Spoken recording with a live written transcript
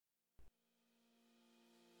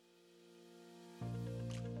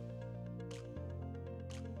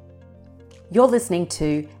You're listening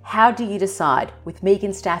to How Do You Decide with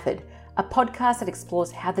Megan Stafford, a podcast that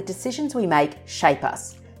explores how the decisions we make shape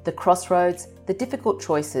us, the crossroads, the difficult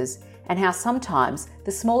choices, and how sometimes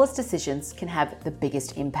the smallest decisions can have the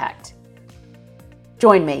biggest impact.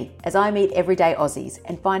 Join me as I meet everyday Aussies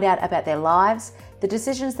and find out about their lives, the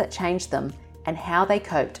decisions that changed them, and how they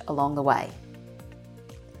coped along the way.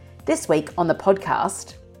 This week on the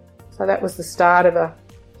podcast... So that was the start of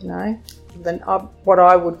what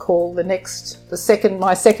I would call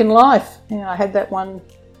my second life. I had that one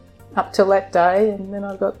up till that day, and then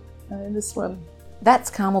I got this one. That's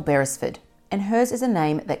Carmel Beresford, and hers is a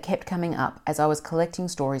name that kept coming up as I was collecting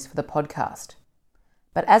stories for the podcast.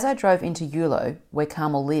 But as I drove into Yulo, where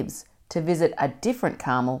Carmel lives, to visit a different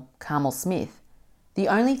Carmel, Carmel Smith, the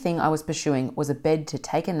only thing I was pursuing was a bed to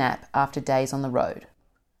take a nap after days on the road.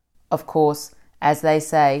 Of course, as they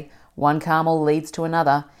say, one Carmel leads to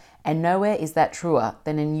another, and nowhere is that truer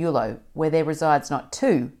than in Yulo, where there resides not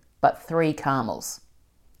 2, but 3 Carmels.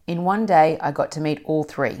 In one day, I got to meet all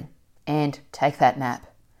 3, and take that nap.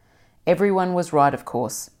 Everyone was right, of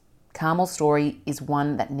course. Carmel's story is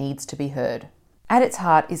one that needs to be heard. At its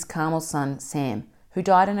heart is Carmel's son, Sam, who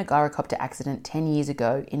died in a gyrocopter accident 10 years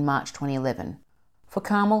ago in March 2011. For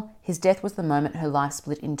Carmel, his death was the moment her life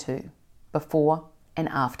split in two, before and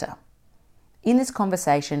after. In this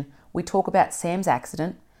conversation, we talk about Sam's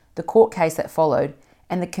accident, the court case that followed,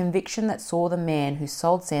 and the conviction that saw the man who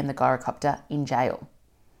sold Sam the gyrocopter in jail.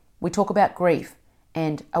 We talk about grief,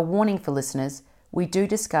 and a warning for listeners, we do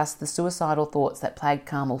discuss the suicidal thoughts that plagued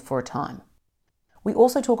Carmel for a time. We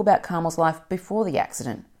also talk about Carmel's life before the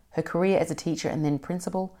accident, her career as a teacher and then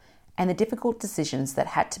principal, and the difficult decisions that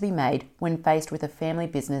had to be made when faced with a family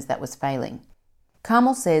business that was failing.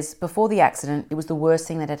 Carmel says before the accident it was the worst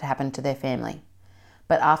thing that had happened to their family.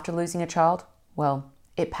 But after losing a child, well,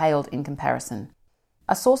 it paled in comparison.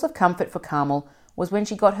 A source of comfort for Carmel was when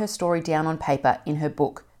she got her story down on paper in her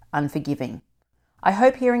book, Unforgiving. I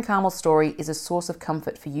hope hearing Carmel's story is a source of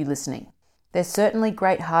comfort for you listening. There's certainly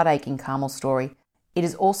great heartache in Carmel's story. It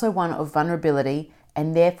is also one of vulnerability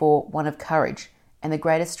and therefore one of courage and the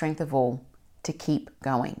greatest strength of all, to keep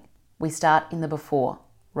going. We start in the before,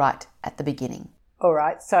 right at the beginning. All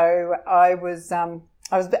right, so I was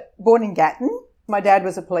born in Gatton. My dad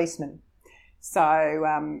was a policeman. So,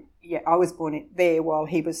 I was born there while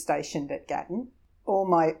he was stationed at Gatton. All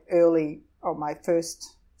my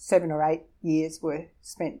first 7 or 8 years were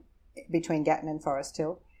spent between Gatton and Forest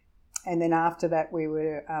Hill. And then after that,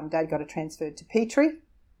 Dad got transferred to Petrie,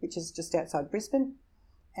 which is just outside Brisbane.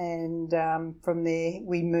 And from there,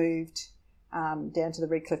 we moved down to the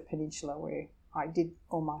Redcliffe Peninsula, where I did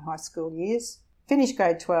all my high school years. Finished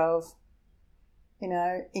grade 12,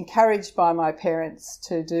 encouraged by my parents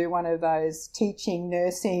to do one of those teaching,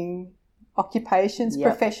 nursing occupations,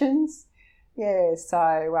 professions. Yeah,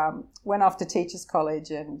 so went off to Teachers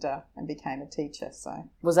College and became a teacher. So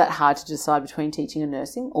was that hard to decide between teaching and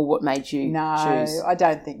nursing, or what made you choose? No, I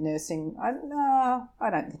don't think nursing. I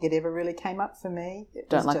don't think it ever really came up for me.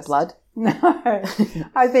 Don't like blood? No,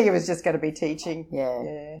 I think it was just going to be teaching.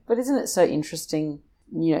 Yeah. But isn't it so interesting?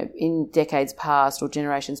 In decades past or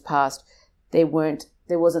generations past, there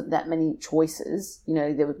wasn't that many choices.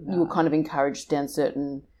 You were kind of encouraged down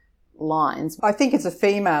certain lines. I think as a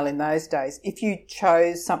female in those days, if you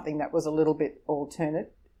chose something that was a little bit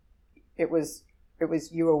alternate, it was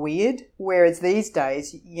you were weird. Whereas these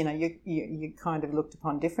days, you kind of looked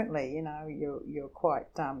upon differently. You're quite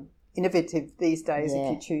innovative these days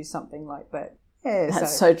if you choose something like that. Yeah,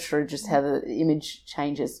 that's so true. Just how the image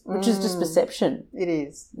changes, which is just perception. It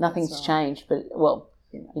is. Nothing's changed, but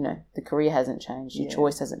the career hasn't changed. Your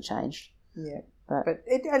choice hasn't changed. Yeah. But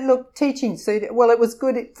teaching suited. Well, it was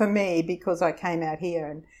good for me because I came out here,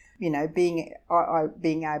 and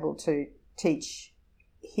being able to teach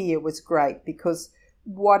here was great. Because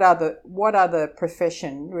what other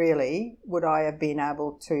profession really would I have been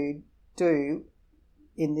able to do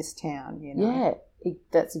in this town? Yeah,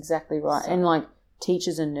 that's exactly right. So, and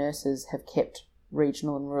teachers and nurses have kept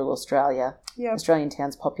regional and rural Australia, Australian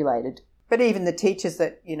towns populated. But even the teachers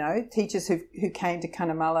teachers who came to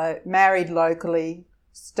Cunnamulla, married locally,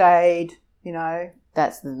 stayed,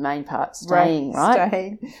 That's the main part, staying, right?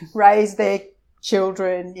 Stayed, raised their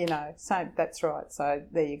children, so that's right. So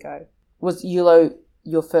there you go. Was Yulo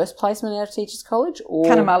your first placement out of Teachers College? Or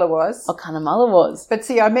Cunnamulla was. Oh, Cunnamulla was. But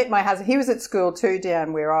see, I met my husband. He was at school too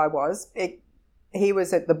down where I was. He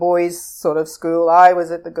was at the boys' sort of school. I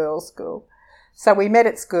was at the girls' school. So we met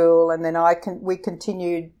at school, and then we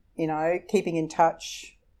continued, keeping in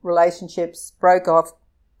touch, relationships, broke off,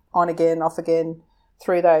 on again, off again,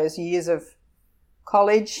 through those years of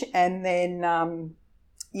college. And then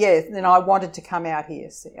then I wanted to come out here.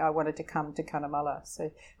 See, I wanted to come to Cunnamulla.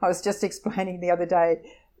 So I was just explaining the other day,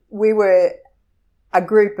 we were a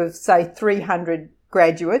group of, say, 300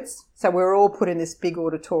 graduates. So we were all put in this big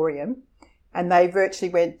auditorium, and they virtually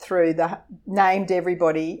went through, named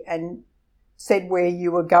everybody and said where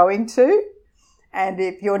you were going to. And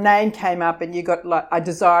if your name came up and you got like a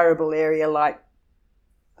desirable area like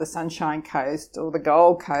the Sunshine Coast or the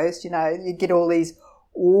Gold Coast, you'd get all these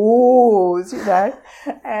oohs,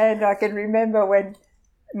 And I can remember when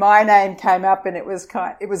my name came up and it was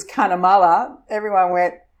Cunnamulla, everyone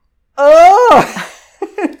went, oh!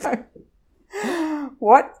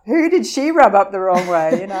 What? Who did she rub up the wrong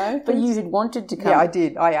way, But you had wanted to come. Yeah, I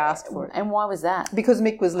did. I asked for it. And why was that? Because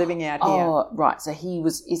Mick was living out here. Oh, right. So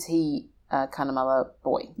is he a Cunnamulla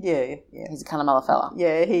boy? Yeah. He's a Cunnamulla fella?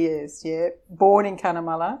 Yeah, he is, yeah. Born in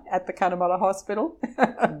Cunnamulla at the Cunnamulla Hospital.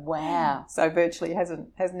 Wow. So virtually has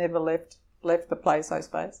never left the place, I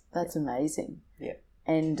suppose. That's amazing. Yeah.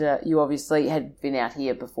 And you obviously had been out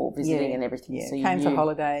here before visiting and everything. Yeah, so you came knew. for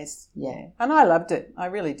holidays. Yeah. And I loved it. I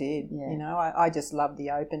really did. Yeah. I just loved the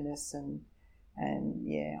openness and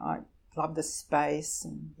I loved the space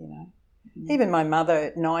and, Even my mother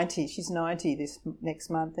at 90, she's 90 this next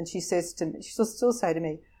month, and she'll still say to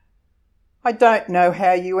me, I don't know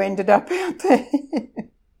how you ended up out there.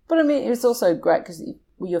 But I mean, it was also great because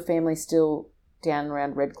were your family still down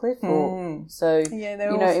around Redcliffe? So,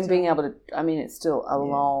 in being able to, I mean, it's still a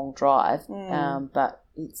long drive, but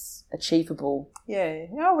it's achievable. Yeah.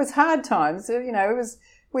 It was hard times.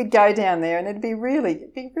 We'd go down there and it'd be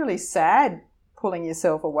really sad pulling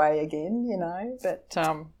yourself away again, but,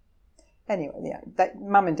 anyway,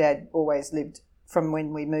 Mum and Dad always lived from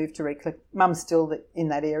when we moved to Redcliffe. Mum's still in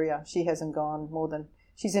that area. She hasn't gone more than,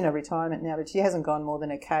 she's in a retirement now, but she hasn't gone more than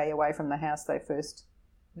a K away from the house they first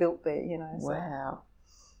built there, So, wow.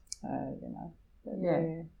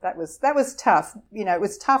 that was tough. It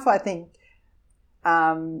was tough, I think,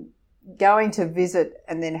 going to visit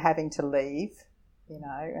and then having to leave,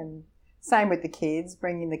 and same with the kids,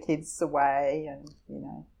 bringing the kids away and,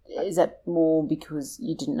 Is that more because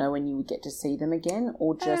you didn't know when you would get to see them again,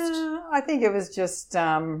 or just? I think it was just,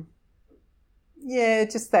 just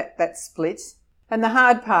that split. And the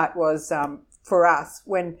hard part was for us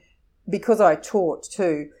because I taught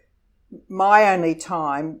too, my only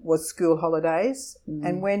time was school holidays.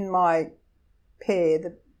 And when my pair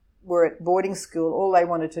that were at boarding school, all they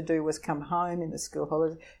wanted to do was come home in the school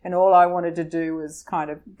holidays, and all I wanted to do was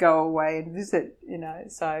kind of go away and visit,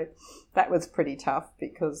 So that was pretty tough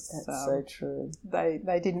because that's so true.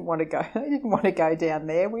 They didn't want to go. They didn't want to go down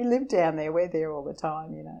there. We lived down there. We're there all the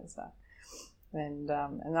time, So and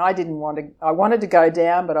I didn't want to. I wanted to go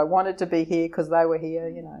down, but I wanted to be here because they were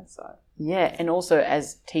here, So yeah, and also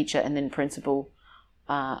as teacher and then principal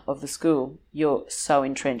of the school, you're so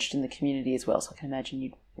entrenched in the community as well. So I can imagine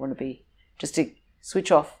you'd want to be just to switch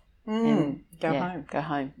off and go home. Go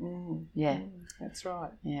home. Yeah, that's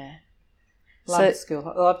right. Yeah. Loved school.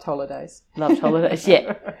 Loved holidays. Loved holidays.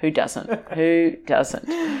 Yeah. Who doesn't? Who doesn't?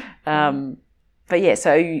 But yeah,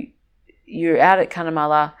 so you're out at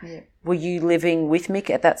Cunnamulla. Yeah. Were you living with Mick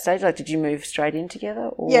at that stage? Like, did you move straight in together?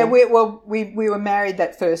 Or? Yeah. We were married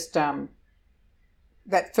that first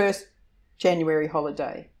January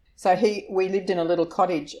holiday. So we lived in a little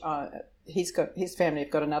cottage. His family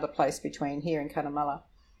have got another place between here and Cunnamulla,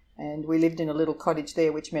 and we lived in a little cottage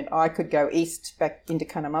there, which meant I could go east back into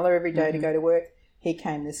Cunnamulla every day to go to work. He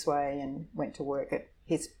came this way and went to work at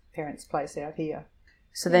his parents' place out here.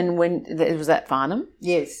 So then when was that Farnham?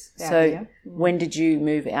 Yes. So here. When did you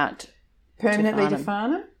move out permanently to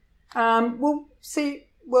Farnham?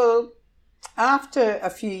 After a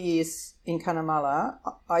few years in Cunnamulla,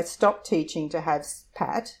 I stopped teaching to have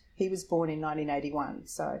Pat. He was born in 1981,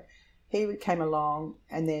 so he came along,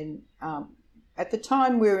 and then at the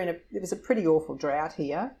time there was a pretty awful drought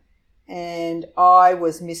here, and I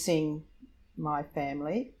was missing my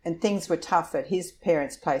family, and things were tough at his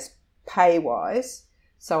parents' place pay-wise.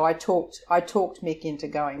 So I talked Mick into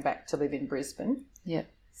going back to live in Brisbane. Yeah.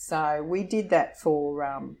 So we did that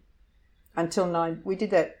we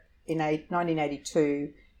did that in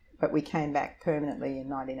 1982, but we came back permanently in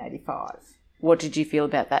 1985. What did you feel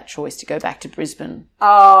about that choice to go back to Brisbane?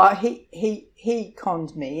 Oh, he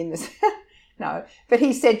conned me in this. No, but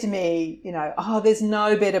he said to me, there's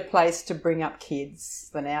no better place to bring up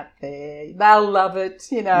kids than out there. They'll love it,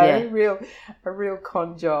 a real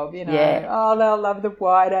con job, Yeah. Oh, they'll love the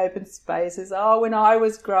wide open spaces. Oh, when I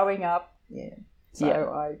was growing up, yeah. So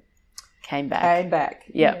I came back.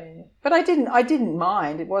 Yeah. But I didn't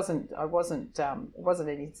mind. It wasn't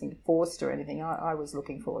anything forced or anything. I was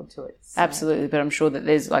looking forward to it. So. Absolutely, but I'm sure that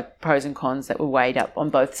there's like pros and cons that were weighed up on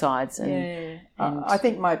both sides. And I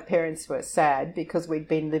think my parents were sad because we'd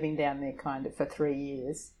been living down there kind of for 3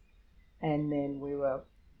 years, and then we were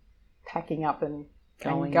packing up and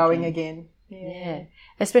going again. Yeah,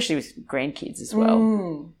 especially with grandkids as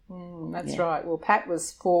well. That's right. Well, Pat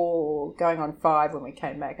was 4, going on 5 when we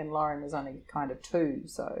came back, and Lauren was only kind of 2.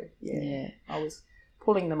 So I was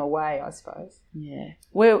pulling them away, I suppose. Yeah.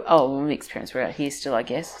 Well, mixed parents were out here still, I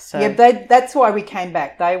guess. So that's why we came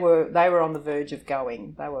back. They were on the verge of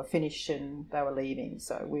going. They were finished and they were leaving.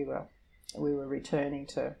 So we were returning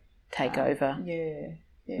to take over.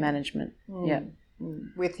 Management. Yeah.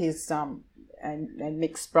 With his and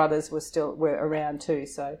Mick's brothers were around too.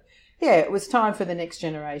 So it was time for the next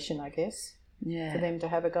generation, I guess. Yeah. For them to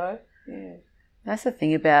have a go. Yeah. That's the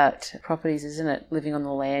thing about properties, isn't it? Living on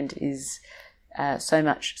the land is so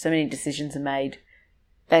many decisions are made.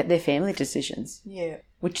 They're family decisions. Yeah.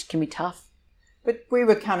 Which can be tough. But we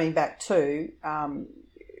were coming back too.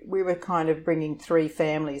 We were kind of bringing 3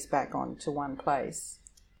 families back onto one place.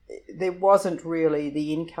 There wasn't really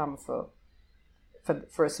the income for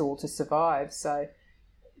us all to survive. So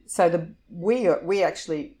we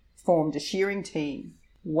actually formed a shearing team.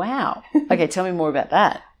 Wow. Okay, tell me more about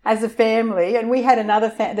that. As a family, and we had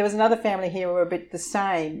there was another family here who were a bit the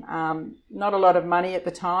same. Not a lot of money at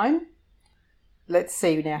the time. Let's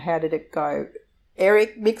see now, how did it go?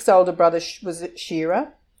 Eric, Mick's older brother, was a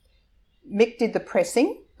shearer. Mick did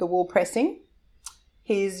the wool pressing.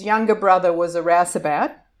 His younger brother was a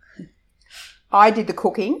rouseabout. I did the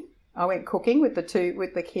cooking. I went cooking with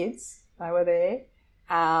the kids. They were there.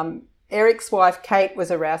 Eric's wife, Kate, was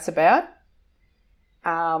a rouseabout.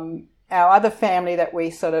 Our other family that we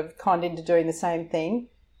sort of conned into doing the same thing,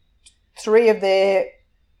 3 of their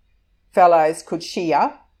fellows could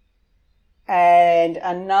shear, and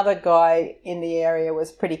another guy in the area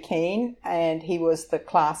was pretty keen, and he was the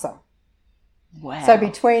classer. Wow. So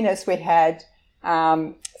between us, we had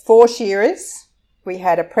 4 shearers, we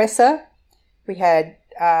had a presser, we had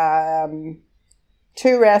 2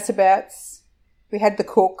 rouseabouts, we had the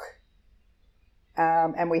cook,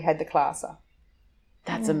 and we had the classer.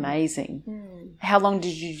 That's amazing. How long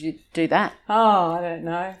did you do that? Oh, I don't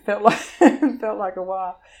know. Felt like a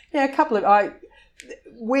while. Yeah,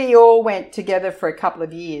 we all went together for a couple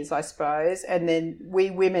of years, I suppose, and then we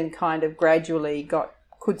women kind of gradually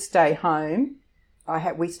could stay home.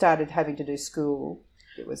 We started having to do school.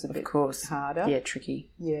 It was a bit harder. Yeah, tricky.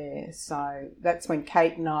 Yeah, so that's when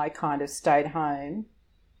Kate and I kind of stayed home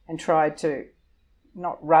and tried to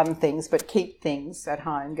not run things but keep things at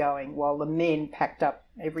home going while the men packed up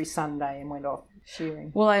every Sunday and went off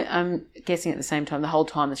shearing. Well, I'm guessing at the same time, the whole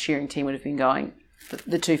time the shearing team would have been going,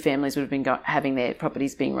 the 2 families would have been having their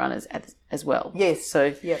properties being run as well. Yes.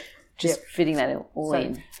 So fitting that all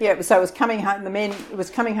in. Yeah, so it was coming home, it was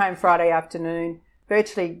coming home Friday afternoon,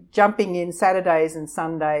 virtually jumping in Saturdays and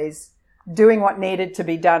Sundays, doing what needed to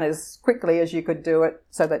be done as quickly as you could do it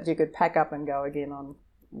so that you could pack up and go again on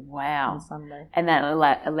Sunday. And that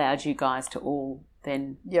allowed you guys to all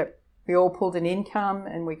then... Yep. We all pulled an income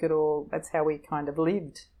and that's how we kind of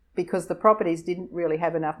lived, because the properties didn't really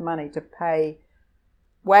have enough money to pay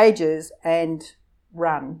wages and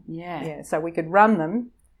run. Yeah. So we could run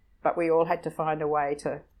them, but we all had to find a way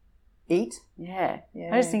to eat. Yeah.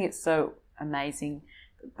 I just think it's so amazing.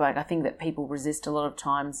 Like, I think that people resist a lot of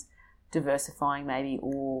times diversifying maybe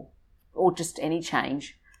or just any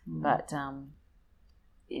change. But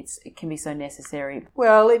it can be so necessary.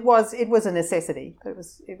 Well, it was a necessity. It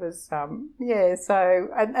was so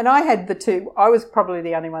and I had the 2. I was probably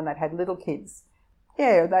the only one that had little kids.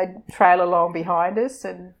 Yeah, they'd trail along behind us,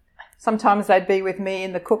 and sometimes they'd be with me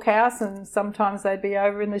in the cookhouse, and sometimes they'd be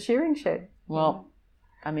over in the shearing shed. Well,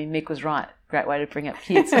 I mean, Mick was right. Great way to bring up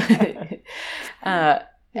kids.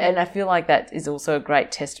 And I feel like that is also a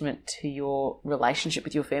great testament to your relationship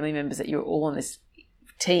with your family members, that you're all on this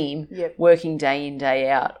team working day in, day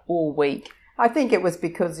out all week. I think it was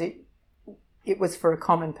because it was for a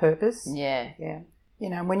common purpose. Yeah. Yeah.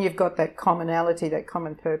 When you've got that commonality, that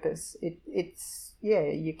common purpose, you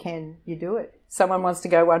do it. Someone wants to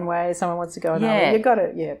go one way, someone wants to go another. You've got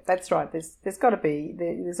to, that's right. There's got to be,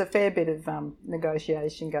 there's a fair bit of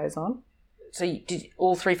negotiation goes on. So did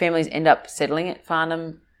all 3 families end up settling at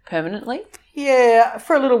Farnham permanently? Yeah,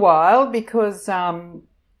 for a little while, because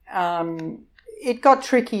it got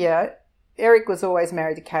trickier. Eric was always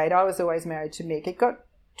married to Kate. I was always married to Mick. It got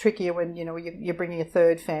trickier when, you're bringing a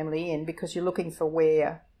 3rd family in, because you're looking for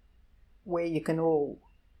where you can all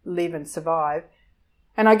live and survive.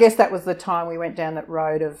 And I guess that was the time we went down that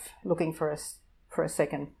road of looking for a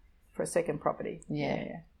second property.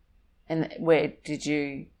 Yeah. And where did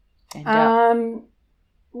you end up?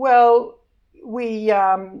 Well, we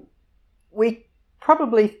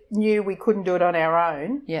probably knew we couldn't do it on our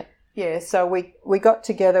own. Yeah. Yeah, so we got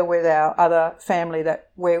together with our other family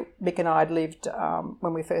where Mick and I had lived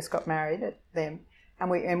when we first got married at them, and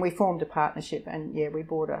we formed a partnership, and we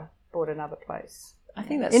bought another place. I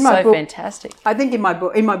think that's so fantastic. I think in my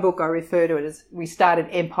book I refer to it as we started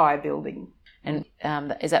empire building. And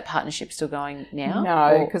is that partnership still going now?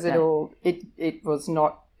 No, because it was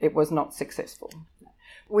not successful.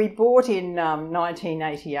 We bought in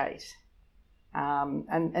 1988,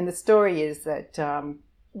 and the story is that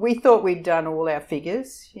we thought we'd done all our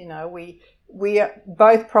figures. You know, we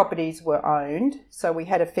both properties were owned, so we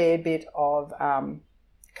had a fair bit of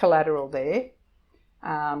collateral there,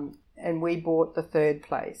 and we bought the third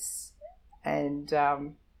place. And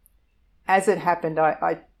as it happened,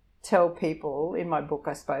 I tell people in my book,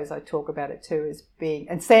 I suppose I talk about it too, as being,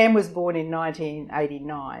 and Sam was born in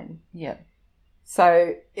 1989. Yeah.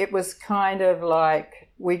 So it was kind of like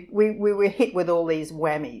we were hit with all these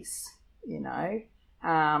whammies, you know.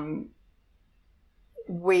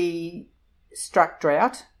 We struck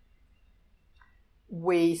drought.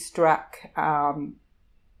 We struck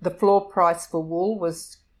the floor price for wool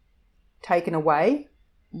was taken away.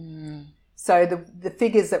 So the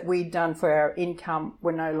figures that we'd done for our income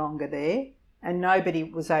were no longer there, and nobody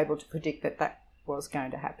was able to predict that was going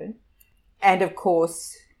to happen. And of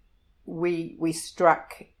course, we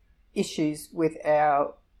struck issues with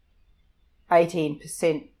our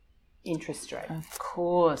 18% interest rate. Of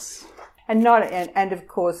course. And of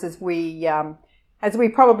course, as we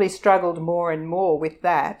probably struggled more and more with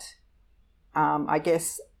that, I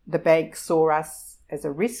guess the bank saw us as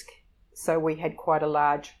a risk. So we had quite a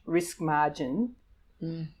large risk margin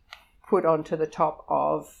put onto the top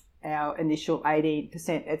of our initial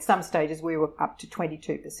 18%. At some stages, we were up to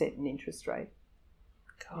 22% in interest rate.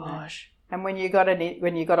 Gosh! You know? And when you got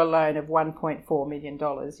a loan of $1.4 million,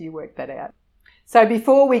 you work that out. So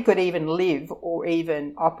before we could even live or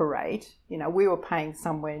even operate, you know, we were paying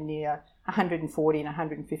somewhere near $140,000 and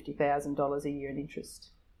 $150,000 a year in interest.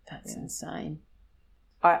 That's insane.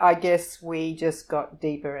 I guess we just got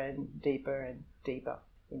deeper and deeper and deeper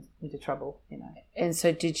into trouble, you know. And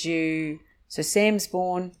so so Sam's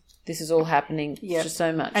born, this is all happening, just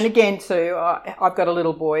so much. And again too, I've got a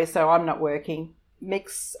little boy, so I'm not working.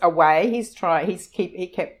 Mick's away. He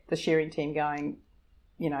kept the shearing team going,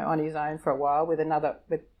 you know, on his own for a while with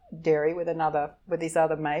Derry, with his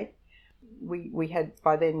other mate.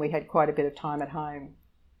 By then we had quite a bit of time at home.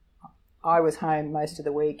 I was home most of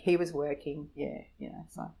the week. He was working. Yeah, you know.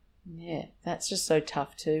 So yeah, that's just so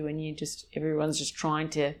tough too. When everyone's just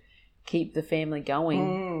trying to keep the family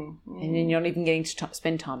going, and then you're not even getting to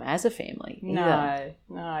spend time as a family. Either.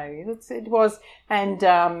 No, it was, and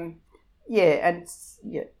and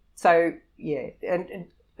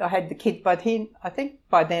I had the kids. I think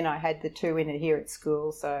by then I had the two in it here at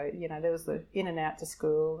school. So you know, there was the in and out to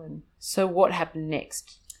school. And so what happened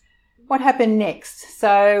next?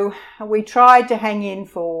 So we tried to hang in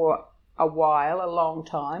for a long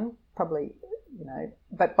time, probably, you know,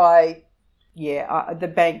 but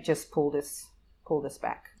the bank just pulled us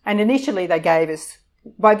back. And initially they gave us,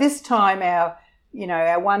 by this time our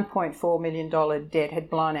 $1.4 million debt had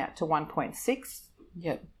blown out to 1.6.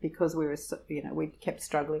 Yeah, because we kept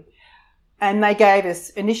struggling. And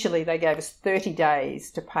initially they gave us 30 days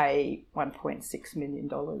to pay $1.6 million.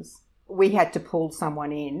 We had to pull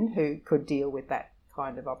someone in who could deal with that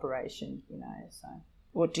kind of operation, you know. So,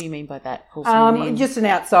 what do you mean by that? Pull someone in? Just an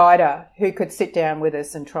outsider who could sit down with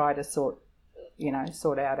us and try to sort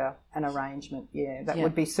out an arrangement. Yeah, that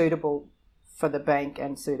would be suitable for the bank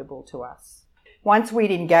and suitable to us. Once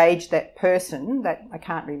we'd engaged that person, that I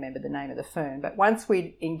can't remember the name of the firm, but once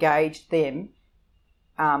we'd engaged them,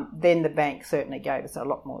 then the bank certainly gave us a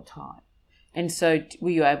lot more time. And so were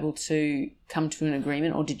you able to come to an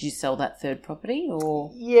agreement, or did you sell that third property?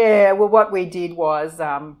 Or yeah, well, what we did was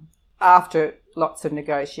after lots of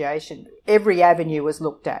negotiation, every avenue was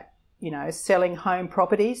looked at, you know, selling home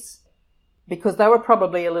properties because they were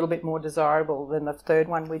probably a little bit more desirable than the third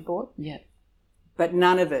one we bought. Yeah. But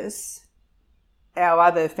none of us, our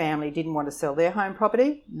other family didn't want to sell their home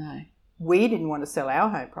property. No. We didn't want to sell our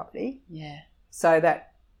home property. Yeah. So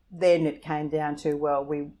that then it came down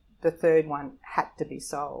to, the third one had to be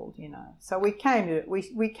sold, you know. So we came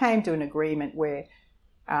to an agreement where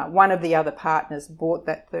one of the other partners bought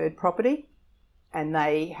that third property, and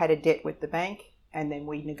they had a debt with the bank, and then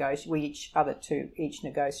we each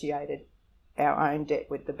negotiated our own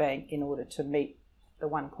debt with the bank in order to meet the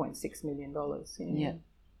 $1.6 million. You know? Yeah.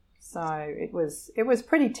 So it was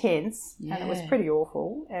pretty tense, and it was pretty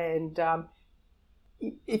awful. And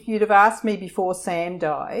if you'd have asked me before Sam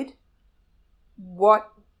died, what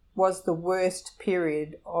was the worst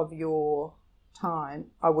period of your time,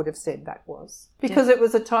 I would have said that was, because it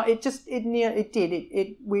was a time.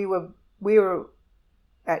 We were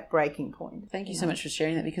at breaking point. Thank you so much for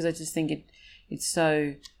sharing that, because I just think it's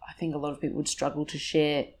so. I think a lot of people would struggle to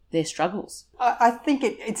share their struggles. I think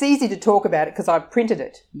it's easy to talk about it because I've printed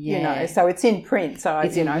it, you know, so it's in print. So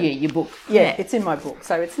it's you know, your book. Yeah, it's in my book.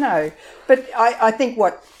 So it's but I think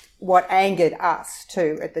what angered us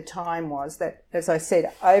too at the time was that, as I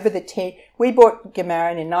said, over the we bought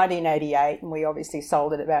Gamarin in 1988, and we obviously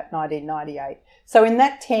sold it about 1998. So in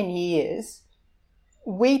that 10 years,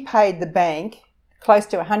 we paid the bank close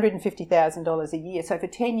to $150,000 a year. So for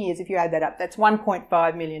 10 years, if you add that up, that's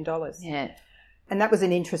 $1.5 million. Yeah. And that was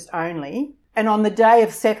in interest only. And on the day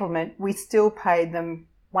of settlement, we still paid them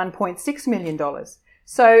 $1.6 million.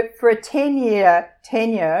 So for a 10-year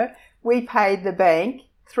tenure, we paid the bank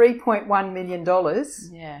 $3.1 million,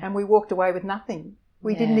 and we walked away with nothing.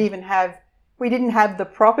 We didn't have the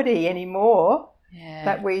property anymore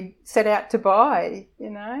that we set out to buy, you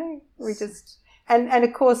know. We just, and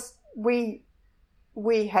of course, we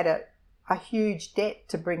had a huge debt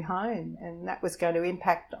to bring home, and that was going to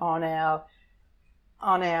impact on our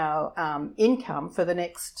income for the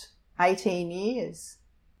next 18 years.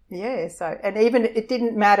 Yeah, so, and even it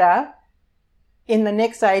didn't matter in the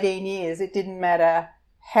next 18 years, it didn't matter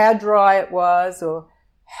how dry it was or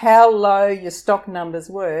how low your stock numbers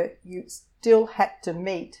were, you still had to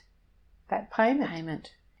meet that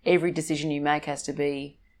payment. Every decision you make has to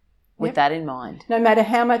be with that in mind. No matter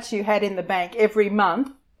how much you had in the bank, every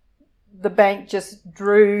month the bank just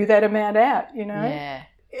drew that amount out, you know. Yeah.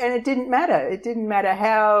 And it didn't matter. It didn't matter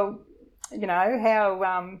how, you know,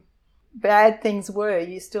 how bad things were.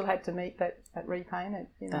 You still had to meet that repayment,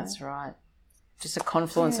 you know. That's right. Just a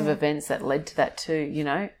confluence of events that led to that too, you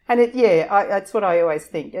know. And that's what I always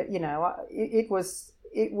think. You know, it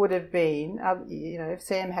would have been, you know, if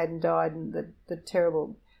Sam hadn't died and the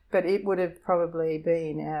terrible, but it would have probably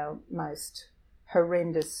been our most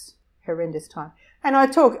horrendous time. And I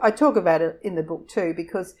talk about it in the book too,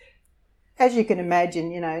 because as you can imagine,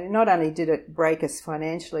 you know, not only did it break us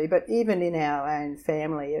financially, but even in our own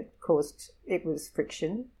family, it was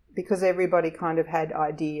friction, because everybody kind of had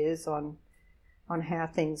ideas on how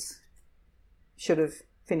things should have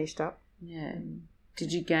finished up. Yeah.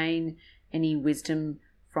 Did you gain any wisdom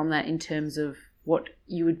from that in terms of what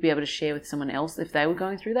you would be able to share with someone else if they were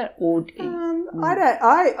going through that? Or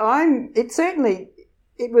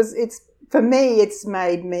for me, it's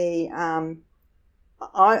made me, I'm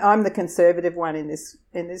the conservative one in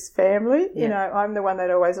this family. Yeah. You know, I'm the one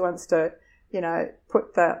that always wants to, you know,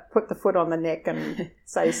 put the foot on the neck and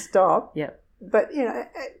say stop. Yeah. But you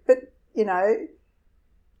know,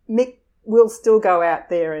 Mick will still go out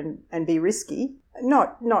there and be risky.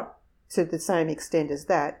 Not to the same extent as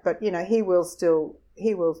that, but you know, he will still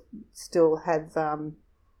have.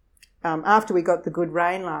 After we got the good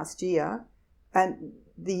rain last year, and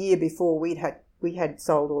the year before we had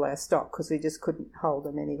sold all our stock because we just couldn't hold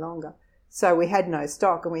them any longer. So we had no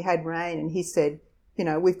stock and we had rain, and he said, you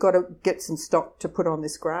know, we've got to get some stock to put on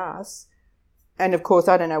this grass. And of course,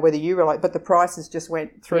 I don't know whether you were like, but the prices just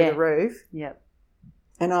went through the roof. Yep.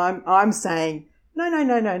 And I'm saying, no.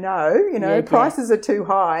 You know, prices are too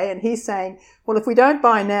high. And he's saying, well, if we don't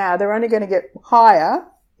buy now, they're only going to get higher.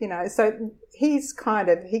 You know, so he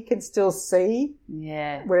can still see.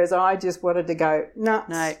 Yeah. Whereas I just wanted to go, no,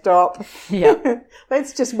 stop. Yeah.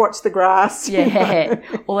 Let's just watch the grass. Yeah.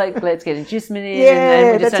 Or let's get adjustment in. Yeah,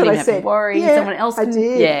 and we just that's don't what even I have said. to worry. Yeah, Someone else can. I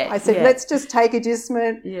did. Yeah. I said, let's just take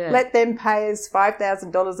adjustment. Yeah. Let them pay us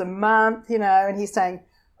 $5,000 a month, you know. And he's saying,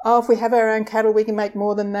 oh, if we have our own cattle, we can make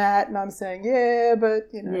more than that. And I'm saying, yeah, but,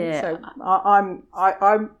 you know. Yeah.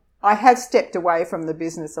 So I have stepped away from the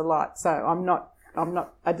business a lot. So I'm not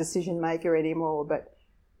a decision maker anymore, but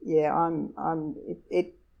yeah, I'm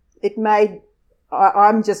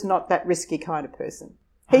just not that risky kind of person.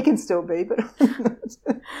 He can still be, but I'm not.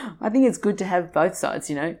 I think it's good to have both sides,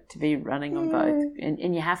 you know, to be running on both,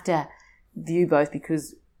 and you have to view both,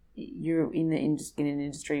 because you're in an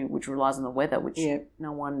industry which relies on the weather, which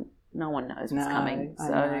no one knows what's coming. So I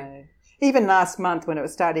know. Even last month when it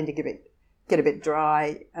was starting to get a bit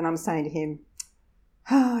dry, and I'm saying to him,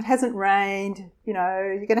 oh, it hasn't rained, you know,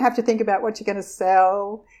 you're going to have to think about what you're going to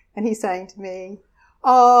sell. And he's saying to me,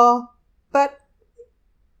 oh, but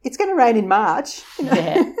it's going to rain in March. You know?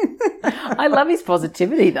 Yeah. I love his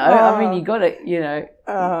positivity, though. I mean, you got to, you know.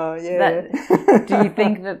 Oh, yeah. Do you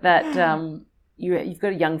think that you've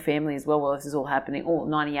got a young family as well while this is all happening.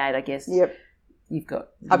 98, I guess. Yep. You've got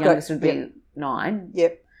the youngest would be 9.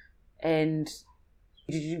 Yep. And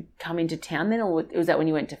did you come into town then, or was that when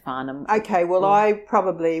you went to Farnham? Okay, well, I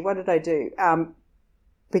probably, what did I do?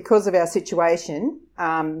 Because of our situation,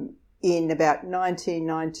 in about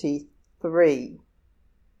 1993,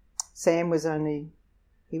 Sam was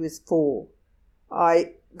he was 4.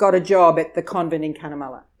 I got a job at the convent in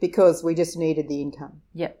Cunnamulla because we just needed the income.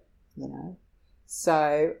 Yep. You know.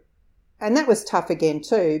 So, and that was tough again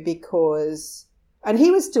too because, and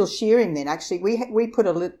he was still shearing then actually. We put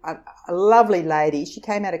a lovely lady, she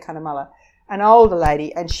came out of Cunnamulla, an older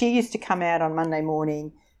lady, and she used to come out on Monday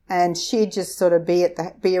morning and she'd just sort of be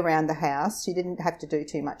around the house. She didn't have to do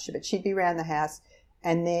too much of it. She'd be around the house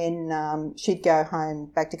and then she'd go home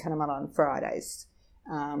back to Cunnamulla on Fridays.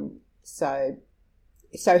 So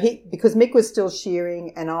because Mick was still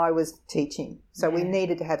shearing and I was teaching, so we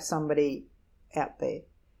needed to have somebody out there.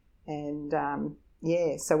 And,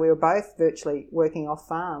 so we were both virtually working off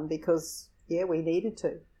farm because, we needed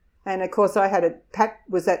to. And, of course, Pat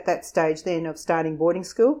was at that stage then of starting boarding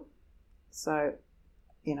school. So,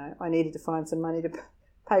 I needed to find some money to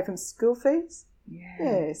pay for school fees.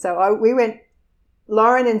 Yeah. So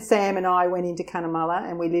Lauren and Sam and I went into Cunnamulla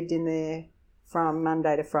and we lived in there from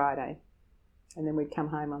Monday to Friday. And then we'd come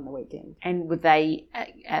home on the weekend. And were they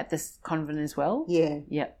at this convent as well? Yeah.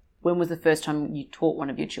 Yep. When was the first time you taught one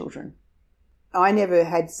of your children? I never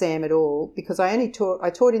had Sam at all because I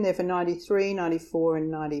taught in there for 93, 94 and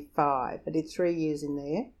 95. I did 3 years in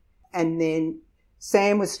there. And then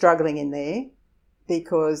Sam was struggling in there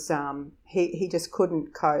because he just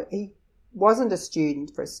couldn't cope. He wasn't a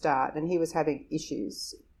student for a start and he was having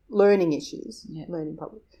learning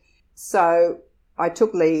problems. So I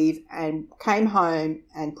took leave and came home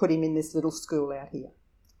and put him in this little school out here.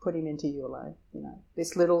 Put him into Yulo,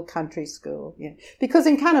 this little country school. Yeah. Because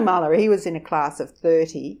in Cunnamulla he was in a class of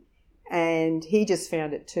 30 and he just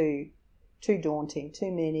found it too daunting,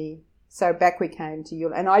 too many. So back we came to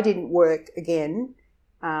Yulo. And I didn't work again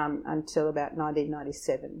until about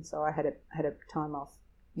 1997. So I had a time off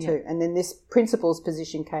too. And then this principal's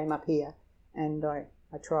position came up here and I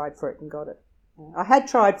tried for it and got it. I had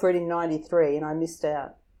tried for it in 93 and I missed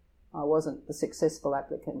out. I wasn't the successful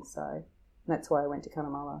applicant, so that's why I went to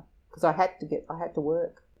Cunnamulla because I had to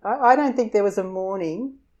work. I don't think there was a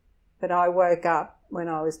morning that I woke up when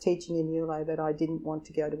I was teaching in Yulo that I didn't want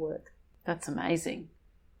to go to work. That's amazing.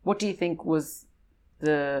 What do you think was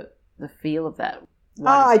the feel of that?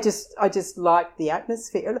 I just liked the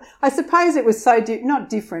atmosphere. I suppose it was so not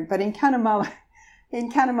different, but in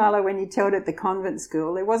Cunnamulla, when you taught at the convent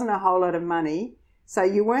school, there wasn't a whole lot of money, so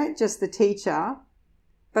you weren't just the teacher.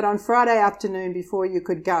 But on Friday afternoon before you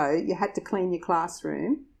could go, you had to clean your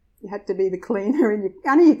classroom. You had to be the cleaner in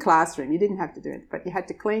your classroom. You didn't have to do it, but you had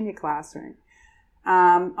to clean your classroom.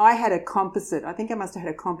 I had a composite. I think I must have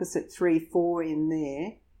had a composite 3-4 in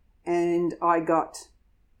there. And I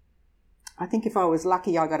think if I was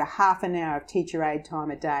lucky, I got a half an hour of teacher aid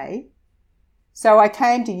time a day. So I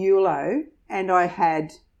came to Yulo and I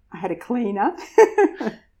had a cleaner.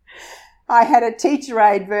 I had a teacher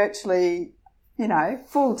aid virtually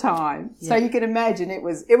full time. Yeah. So you can imagine it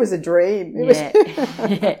was a dream.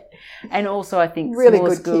 Yeah. And also I think really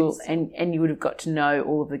good school kids. And you would have got to know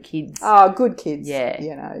all of the kids. Oh, good kids.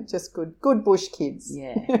 Yeah. Just good bush kids.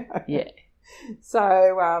 Yeah. Yeah.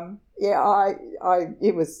 So,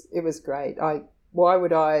 it was great.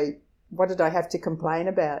 What did I have to complain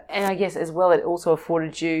about? And I guess as well, it also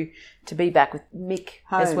afforded you to be back with Mick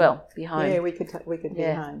home. As well, be home. Yeah, we could be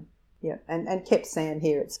home. Yeah, and kept Sam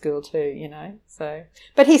here at school too, So,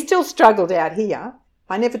 but he still struggled out here.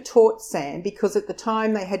 I never taught Sam because at the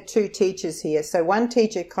time they had 2 teachers here. So one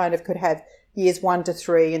teacher kind of could have years 1 to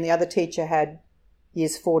 3 and the other teacher had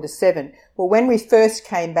years 4 to 7. Well, when we first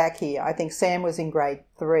came back here, I think Sam was in grade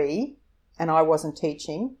 3 and I wasn't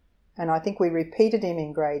teaching. And I think we repeated him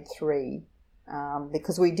in grade 3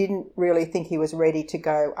 because we didn't really think he was ready to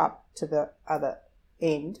go up to the other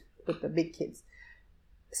end with the big kids.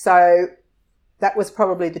 So that was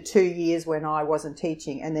probably the 2 years when I wasn't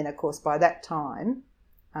teaching. And then, of course, by that time,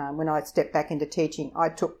 when I stepped back into teaching, I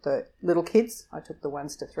took the little kids. I took the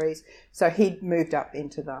 1s to 3s. So he'd moved up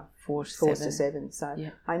into the 4s to 7. So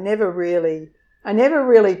yeah. I never really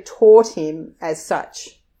taught him as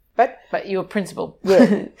such. But you were principal.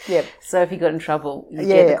 Yeah, yeah. So if he got in trouble, you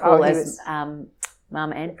get the call as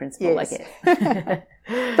mum and principal, yes. I guess.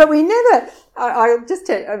 But we never, I'll just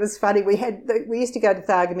tell you, it was funny. We used to go to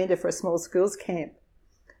Thargomindah for a small schools camp.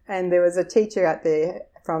 And there was a teacher out there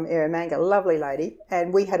from Eromanga, a lovely lady,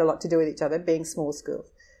 and we had a lot to do with each other, being small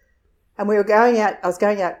schools. And we were going out, I was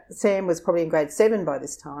going out, Sam was probably in grade 7 by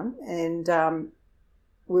this time, and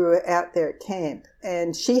we were out there at camp,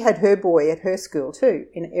 and she had her boy at her school too,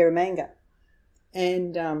 in Eromanga.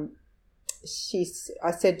 And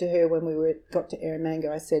I said to her when got to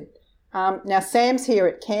Eromanga, I said, now Sam's here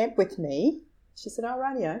at camp with me. She said, oh,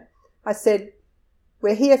 rightio. I said,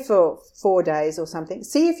 we're here for 4 days or something.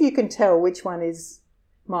 See if you can tell which one is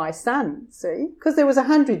my son, see? Because there was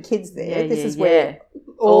 100 kids there. This is where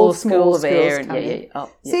all small schools come in.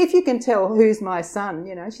 See if you can tell who's my son,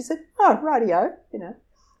 you know. She said, oh, rightio, you know.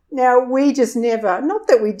 Now, we just never, not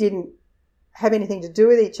that we didn't have anything to do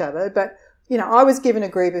with each other, but, you know, I was given a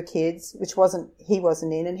group of kids, he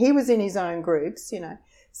wasn't in, and he was in his own groups, you know.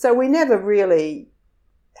 So we never really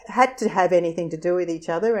had to have anything to do with each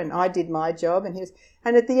other, and I did my job, and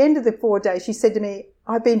at the end of the 4 days, she said to me,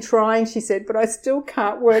 I've been trying, she said, but I still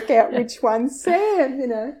can't work out which one's Sam, you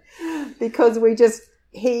know, because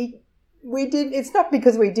it's not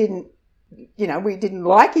because we didn't, you know, we didn't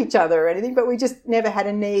like each other or anything, but we just never had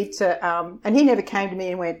a need to, and he never came to me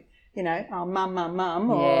and went, you know, oh, mum,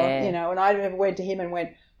 or, you know, and I never went to him and went,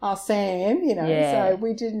 oh, Sam, you know, so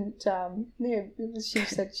we didn't, she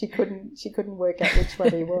said she couldn't work out which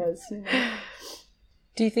one he was, you know.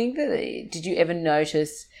 Do you think did you ever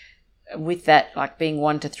notice with that, like being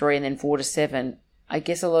 1 to 3 and then 4 to 7, I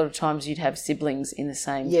guess a lot of times you'd have siblings in the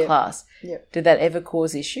same class. Yep. Did that ever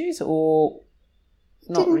cause issues or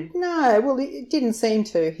not really? No, well, it didn't seem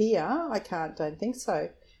to here. I don't think so.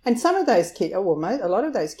 And some of those kids, a lot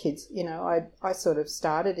of those kids, you know, I sort of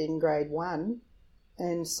started in grade 1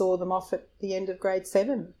 and saw them off at the end of grade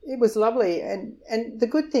 7. It was lovely. And the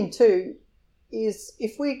good thing too is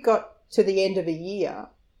if we got to the end of a year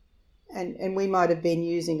and we might have been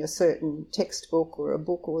using a certain textbook or a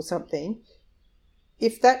book or something,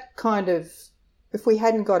 if we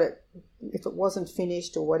hadn't got it, if it wasn't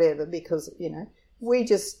finished or whatever, because, you know, we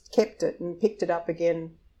just kept it and picked it up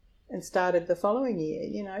again and started the following year,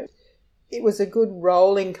 you know. It was a good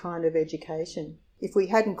rolling kind of education. If we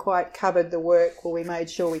hadn't quite covered the work, well, we made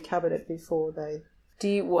sure we covered it before they...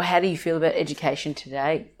 How do you feel about education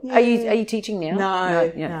today? Yeah. Are you teaching now?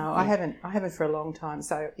 No, I haven't for a long time.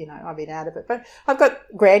 So, you know, I've been out of it. But I've got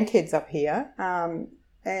grandkids up here,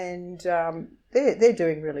 and they're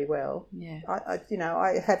doing really well. Yeah.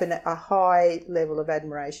 I have a high level of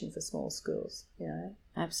admiration for small schools. You know.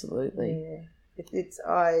 Absolutely. Yeah.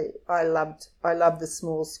 I loved the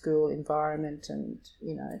small school environment, and,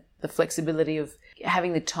 you know, the flexibility of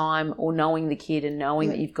having the time or knowing the kid and knowing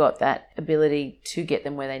that you've got that ability to get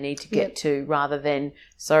them where they need to get to, rather than,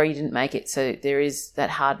 sorry, you didn't make it. So there is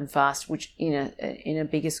that hard and fast, which in a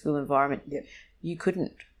bigger school environment you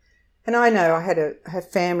couldn't. And I know I had a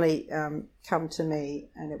family come to me,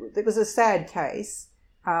 and it was a sad case.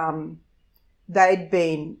 They'd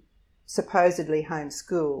been supposedly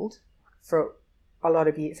homeschooled for a lot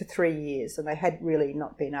of years, for 3 years, and they had really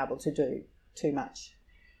not been able to do too much.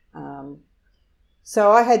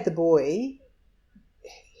 So I had the boy.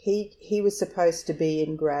 He was supposed to be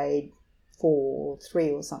in grade 4,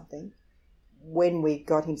 3 or something. When we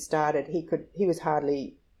got him started, he was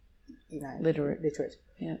hardly, you know, literate.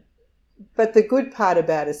 Yeah. But the good part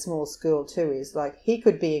about a small school too is, like, he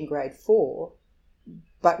could be in grade 4,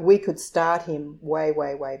 but we could start him way,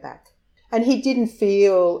 way, way back. And he didn't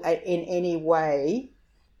feel in any way,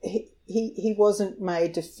 he wasn't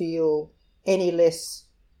made to feel any less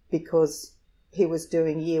because he was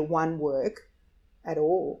doing year 1 work at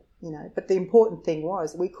all, you know. But the important thing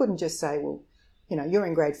was, we couldn't just say, well, you know, you're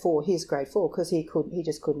in grade 4, here's grade 4, because he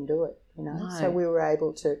just couldn't do it, you know. No. So we were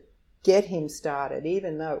able to get him started,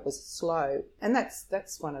 even though it was slow. And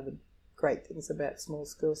that's one of the great things about small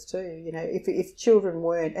schools too. You know, if children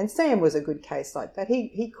weren't, and Sam was a good case like that.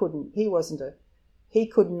 He could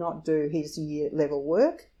not do his year level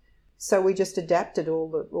work, so we just adapted all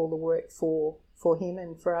the work for him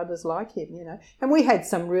and for others like him. You know, and we had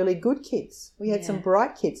some really good kids. We had some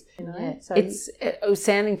bright kids. You know, so it was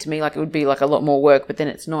sounding to me like it would be like a lot more work, but then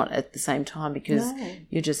it's not at the same time, because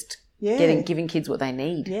you're just giving kids what they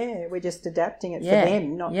need. Yeah, we're just adapting it for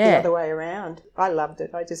them, not the other way around. I loved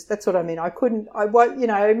it. That's what I mean.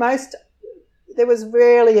 There was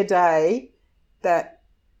rarely a day that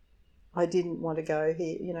I didn't want to go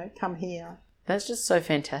here, you know, come here. That's just so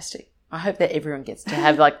fantastic. I hope that everyone gets to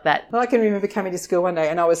have like that. Well, I can remember coming to school one day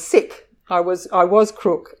and I was sick. I was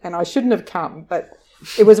crook and I shouldn't have come, but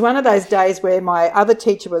it was one of those days where my other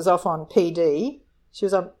teacher was off on PD. She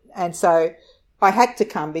was on, and so I had to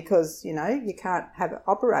come because, you know, you can't have it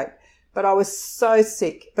operate. But I was so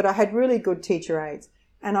sick, but I had really good teacher aides.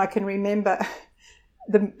 And I can remember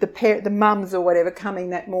the mums or whatever coming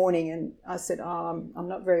that morning, and I said, "Oh, I'm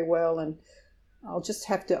not very well, and I just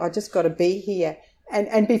got to be here."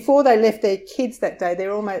 And before they left their kids that day,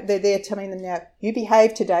 they're there telling them now, "You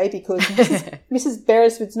behave today because Mrs.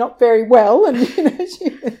 Beresford's not very well," and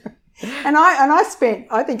I spent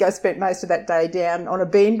most of that day down on a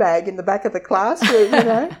beanbag in the back of the classroom,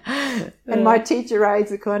 and my teacher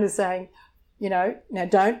aides are kind of saying, now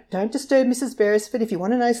don't disturb Mrs. Beresford. If you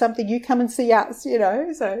want to know something, you come and see us,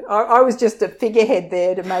 So I was just a figurehead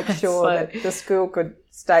there to make sure that the school could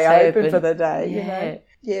stay open for the day,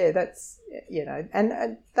 Yeah, that's,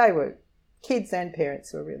 and they were, kids and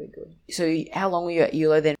parents were really good. So how long were you at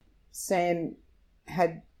ULO then? Sam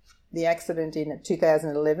had the accident in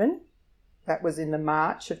 2011. That was in the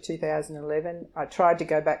March of 2011. I tried to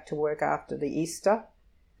go back to work after the Easter.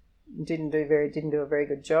 Didn't do a very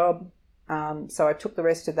good job. So I took the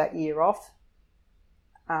rest of that year off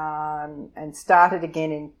and started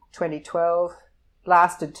again in 2012.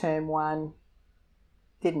 Lasted term 1.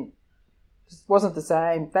 Wasn't the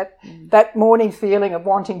same. That morning feeling of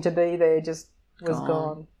wanting to be there just was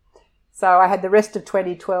gone. So I had the rest of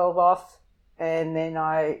 2012 off, and then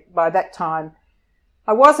by that time,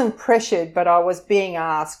 I wasn't pressured, but I was being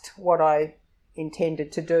asked what I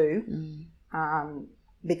intended to do,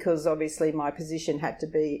 because obviously my position had to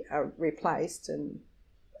be replaced, and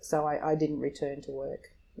so I didn't return to work.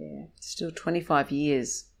 Yeah, still 25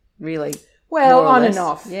 years, really. Well, on and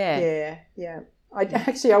off. Yeah.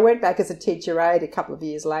 I went back as a teacher aide a couple of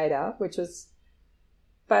years later,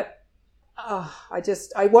 but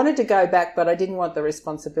I wanted to go back, but I didn't want the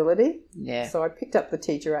responsibility. Yeah. So I picked up the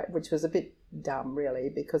teacher aide, which was a bit dumb, really,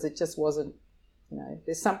 because it just wasn't,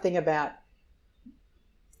 there's something about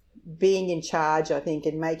being in charge, I think,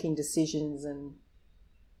 and making decisions, and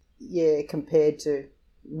compared to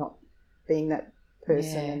not being that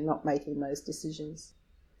person and not making those decisions.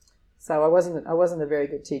 So I wasn't a very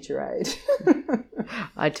good teacher aide.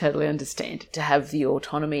 I totally understand. To have the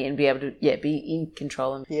autonomy and be able to be in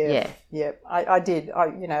control. And I did.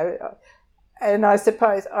 And I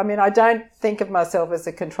suppose, I don't think of myself as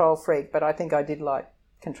a control freak, but I think I did like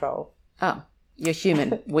control. Oh, you're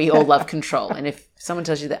human. We all love control. And if someone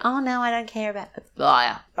tells you that, oh no, I don't care about it,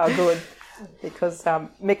 liar. Oh, good. Because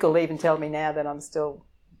Mick will even tell me now that I'm still,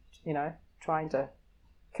 trying to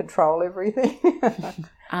control everything.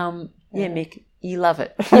 Mick, you love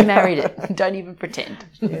it. You married it. Don't even pretend.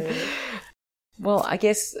 Yeah. Well, I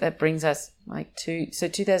guess that brings us to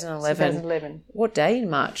 2011. 2011. What day in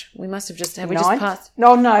March? We must have just we just passed.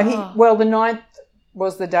 No. The 9th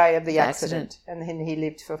was the day of the accident, and then he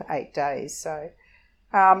lived for 8 days. So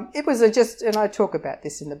it was and I talk about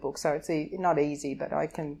this in the book. So it's not easy, but I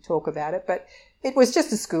can talk about it. But it was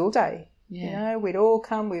just a school day. Yeah. We'd all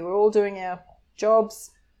come. We were all doing our jobs.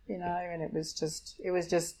 And it was just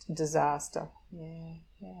a disaster. Yeah.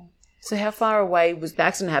 So how far away was the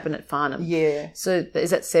accident happened at Farnham? Yeah. So is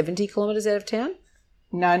that 70 kilometres out of town?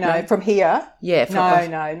 No, from here. Yeah.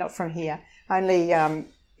 No, not from here. Only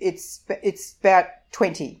it's about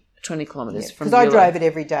 20 kilometres from. Because I drove it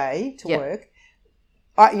every day to work.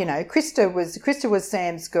 Krista was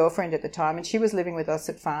Sam's girlfriend at the time, and she was living with us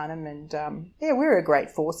at Farnham, and we were a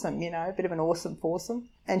great foursome, a bit of an awesome foursome.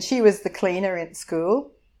 And she was the cleaner at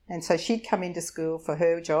school. And so she'd come into school for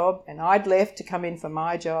her job, and I'd left to come in for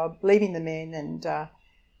my job, leaving the men. And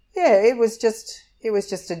it was just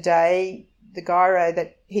a day. The gyro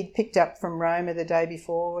that he'd picked up from Roma the day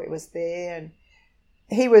before, it was there, and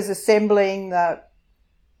he was assembling the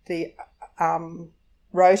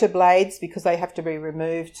rotor blades because they have to be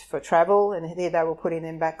removed for travel, and here they were putting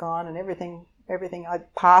them back on and everything. I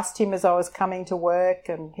passed him as I was coming to work,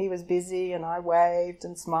 and he was busy, and I waved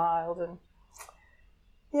and smiled, and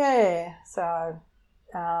so,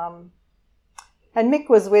 and Mick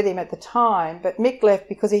was with him at the time, but Mick left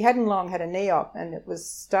because he hadn't long had a knee op, and it was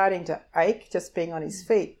starting to ache just being on his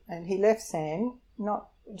feet, and he left Sam,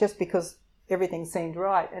 not just because everything seemed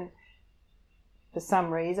right, and for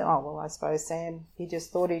some reason, I suppose Sam, he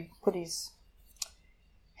just thought he'd put his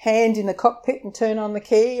hand in the cockpit and turn on the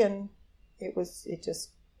key, and it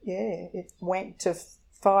went to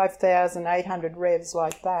 5,800 revs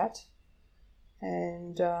like that.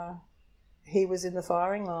 And he was in the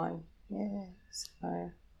firing line. Yeah.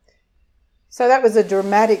 So that was a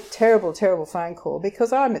dramatic, terrible, terrible phone call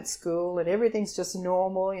because I'm at school and everything's just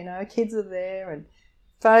normal, kids are there and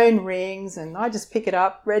phone rings and I just pick it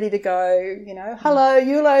up, ready to go, hello,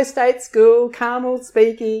 ULO State School, Carmel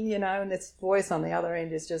speaking, and this voice on the other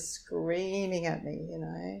end is just screaming at me,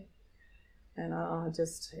 and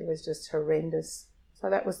it was just horrendous. So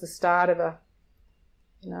that was the start of a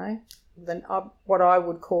than what I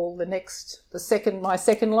would call my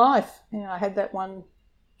second life. I had that one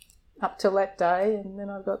up till that day, and then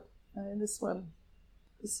I got this one.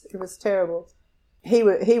 It was terrible. He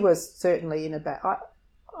was certainly in a bad.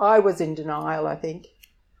 I was in denial, I think.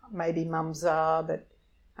 Maybe mums are, but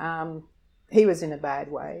he was in a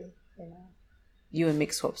bad way. You and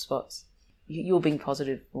Mick swap spots. You were being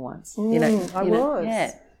positive for once. I was.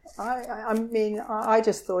 Yeah. I mean, I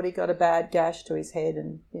just thought he got a bad gash to his head,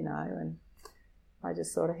 and and I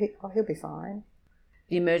just thought he'll be fine.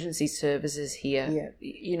 The emergency services here,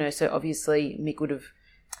 so obviously Mick would have.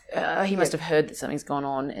 He must have heard that something's gone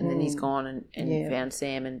on, and then he's gone and found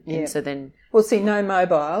Sam, and so then. Well, see, no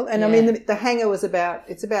mobile, and I mean the hangar was about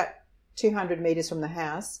 200 metres from the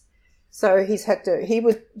house, so he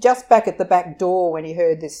was just back at the back door when he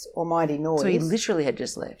heard this almighty noise. So he literally had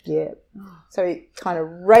just left. Yeah. So he kind of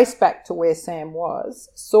raced back to where Sam was,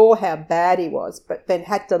 saw how bad he was, but then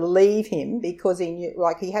had to leave him because he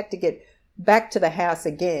knew, he had to get back to the house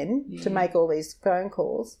again to make all these phone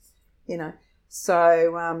calls,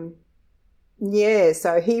 So,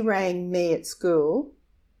 so he rang me at school,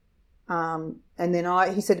 and then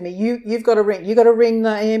he said to me, "You've got to ring. You got to ring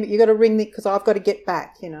because I've got to get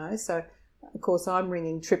back." So of course I'm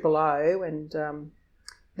ringing 000, and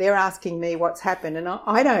they're asking me what's happened, and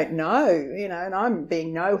I don't know, and I'm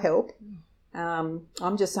being no help.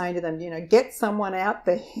 I'm just saying to them, get someone out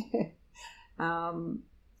there.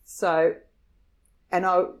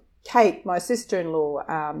 Kate, my sister-in-law.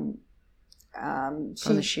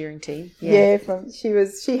 From the shearing team,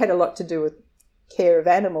 she had a lot to do with care of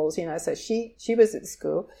animals, So she was at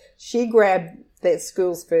school. She grabbed that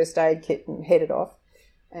school's first aid kit and headed off,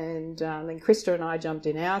 and then Krista and I jumped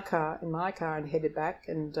in my car, and headed back.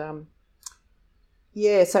 And so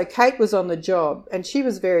Kate was on the job, and she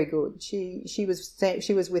was very good. She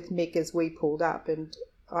was with Mick as we pulled up, and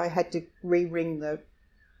I had to re-ring the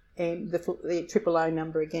 000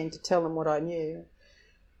 number again to tell them what I knew.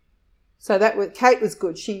 So Kate was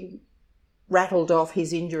good. She rattled off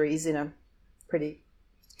his injuries in a pretty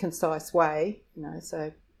concise way,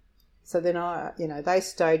 So then they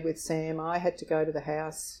stayed with Sam. I had to go to the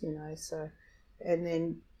house, and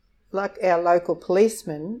then our local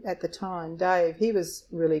policeman at the time, Dave, he was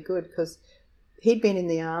really good because he'd been in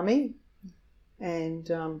the army,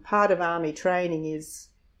 and part of army training is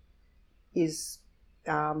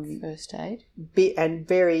first aid and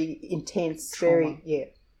very intense, trauma.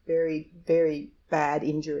 Very, very bad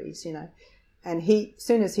injuries, And as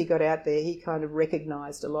soon as he got out there, he kind of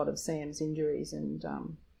recognised a lot of Sam's injuries, and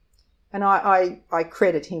I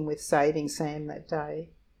credit him with saving Sam that day,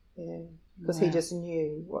 because he just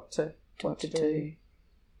knew what to do.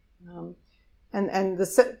 And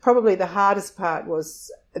probably the hardest part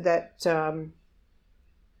was that our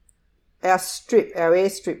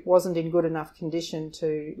airstrip wasn't in good enough condition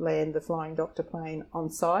to land the Flying Doctor plane on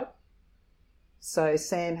site. So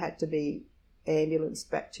Sam had to be ambulanced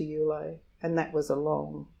back to Eulo, and that was a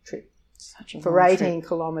long trip. For 18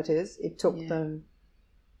 kilometres, it took them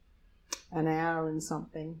an hour and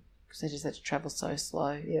something. Because they just had to travel so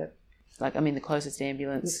slow. Yeah. The closest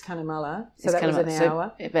ambulance is Cunnamulla, so that was an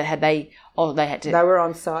hour. But had they? Oh, they had to. They were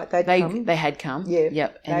on site. They had come. Yeah.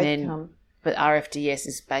 Yep. And then come. But RFDS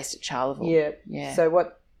is based at Charleville. Yeah. Yeah.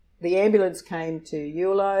 So the ambulance came to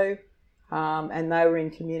Eulo, and they were in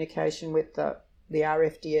communication with the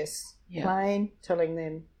RFDS plane, telling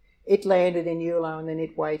them it landed in Eulo, and then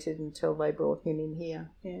it waited until they brought him in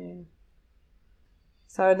here. Yeah.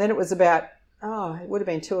 So then it was about, it would have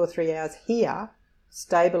been 2 or 3 hours here,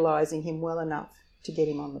 stabilising him well enough to get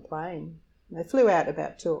him on the plane. And they flew out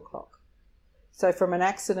about 2 o'clock. So from an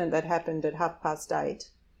accident that happened at 8:30,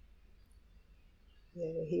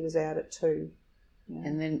 he was out at 2. Yeah.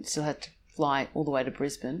 And then still had to fly all the way to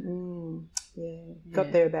Brisbane.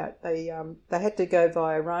 Got there about, they had to go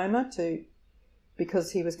via Roma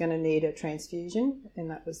because he was going to need a transfusion,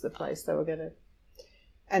 and that was the place they were going to,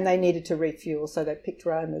 and they needed to refuel, so they picked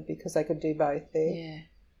Roma because they could do both there. Yeah.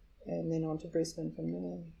 And then on to Brisbane from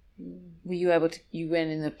there. Were you able to, you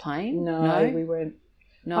went in the plane? No, we weren't.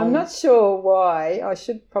 No. I'm not sure why. I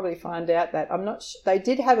should probably find out that. I'm not they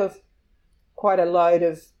did have quite a load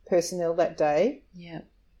of personnel that day. Yeah.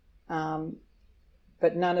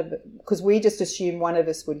 But none of it, because we just assumed one of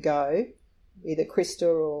us would go, either Krista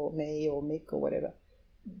or me or Mick or whatever.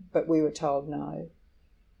 But we were told no.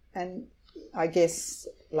 And I guess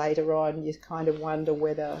later on you kind of wonder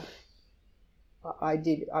whether,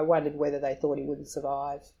 I wondered whether they thought he wouldn't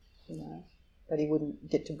survive, that he wouldn't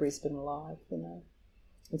get to Brisbane alive,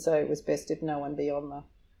 And so it was best if no one be on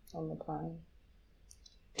the plane.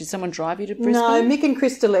 Did someone drive you to Brisbane? No, Mick and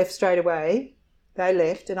Krista left straight away. They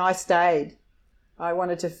left and I stayed. I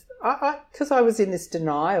wanted to, because I was in this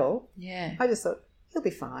denial. Yeah. I just thought, he'll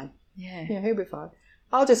be fine. Yeah. Yeah, he'll be fine.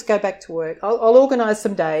 I'll just go back to work. I'll organise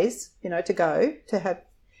some days, to go,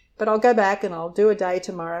 but I'll go back and I'll do a day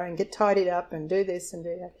tomorrow and get tidied up and do this and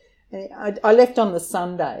do that. And I left on the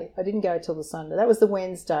Sunday. I didn't go till the Sunday. That was the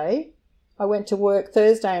Wednesday. I went to work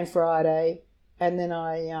Thursday and Friday, and then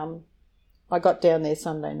I got down there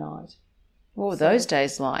Sunday night. What were those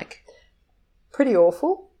days like? Pretty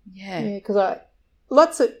awful. Yeah. Yeah, because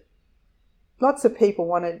lots of people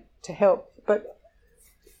wanted to help, but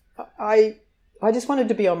I just wanted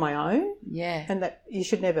to be on my own. Yeah. And that you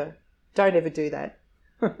don't ever do that.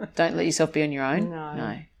 Don't let yourself be on your own?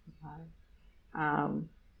 No.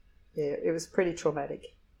 Yeah, it was pretty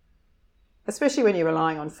traumatic, especially when you're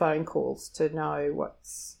relying on phone calls to know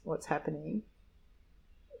what's happening.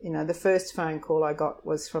 The first phone call I got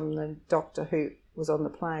was from the doctor who was on the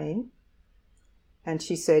plane, and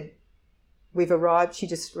she said, "We've arrived." She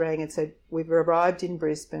just rang and said, "We've arrived in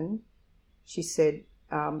Brisbane." She said,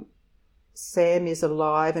 "Sam is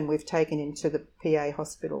alive and we've taken him to the PA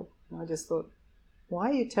hospital." And I just thought,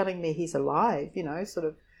 why are you telling me he's alive? Sort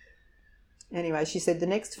of. Anyway, she said, the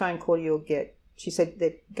next phone call you'll get, she said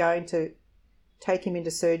they're going to take him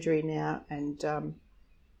into surgery now and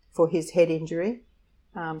for his head injury.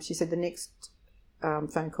 She said the next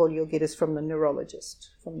phone call you'll get is from the neurologist,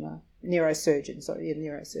 from the neurosurgeon.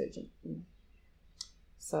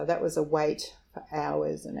 So that was a wait for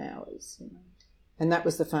hours and hours. And that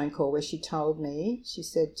was the phone call where she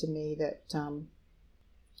said to me that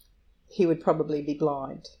he would probably be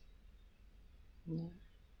blind.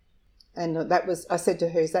 And I said to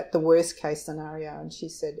her, is that the worst case scenario? And she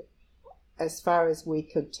said, as far as we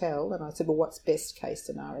could tell. And I said, well, what's best case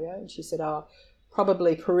scenario? And she said,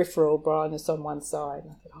 probably peripheral blindness on one side.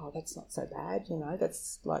 And I thought, that's not so bad.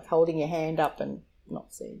 That's like holding your hand up and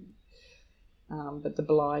not seeing. But the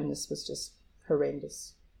blindness was just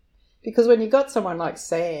horrendous. Because when you've got someone like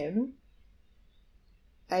Sam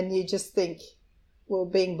and you just think, well,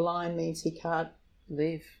 being blind means he can't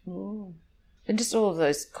live. And just all of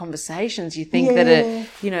those conversations you think that are,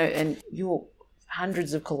 and you're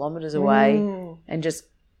hundreds of kilometres away and just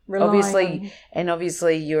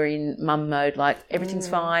obviously you're in mum mode, like everything's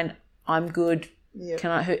fine, I'm good. Yep.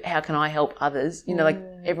 How can I help others? Like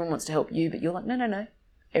everyone wants to help you, but you're like, no,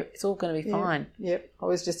 it's all going to be fine. Yep. I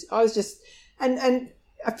was just, and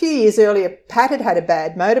a few years earlier, Pat had a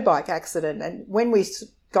bad motorbike accident, and when we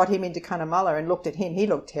got him into Cunnamulla and looked at him, he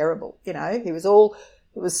looked terrible.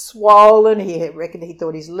 It was swollen. He reckoned he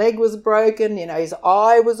thought his leg was broken. His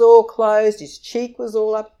eye was all closed. His cheek was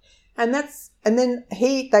all up. And then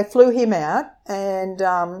they flew him out, and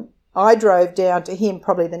I drove down to him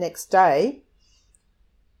probably the next day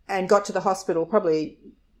and got to the hospital probably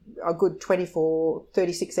a good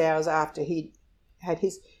 36 hours after he had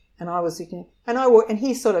his, and I was thinking, and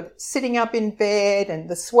he's sort of sitting up in bed and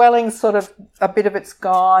the swelling sort of, a bit of it's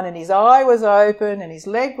gone, and his eye was open and his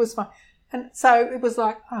leg was fine. And so it was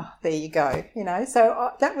like, there you go,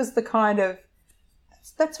 So that was the kind of,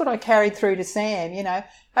 that's what I carried through to Sam,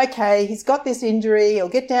 Okay, he's got this injury. He'll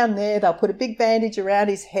get down there. They'll put a big bandage around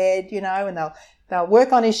his head, and they'll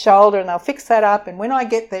work on his shoulder and they'll fix that up. And when I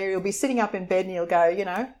get there, he'll be sitting up in bed and he'll go,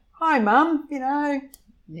 hi, Mum,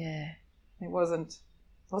 Yeah. It wasn't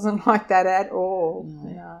like that at all,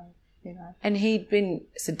 No. And he'd been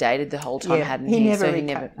sedated the whole time, hadn't he? They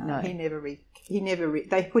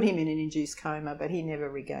put him in an induced coma, but he never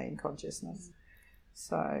regained consciousness.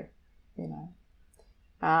 So,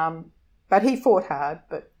 but he fought hard,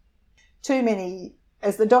 but too many,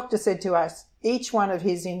 as the doctor said to us, each one of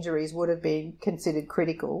his injuries would have been considered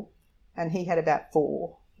critical, and he had about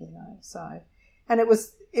 4, so, and it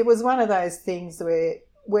was one of those things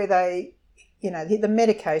where they, the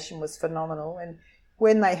medication was phenomenal, and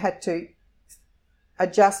when they had to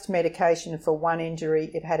adjust medication for one injury,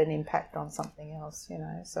 it had an impact on something else,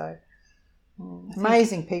 so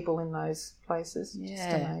amazing people in those places, just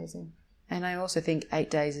amazing. And I also think 8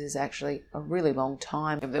 days is actually a really long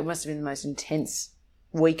time. It must have been the most intense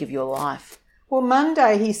week of your life. Well,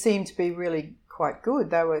 Monday he seemed to be really quite good.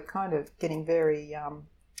 They were kind of getting very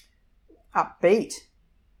upbeat,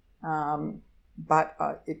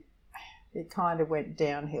 but it kind of went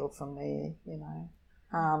downhill from there,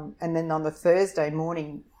 And then on the Thursday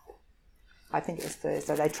morning, I think it was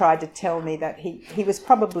Thursday, they tried to tell me that he was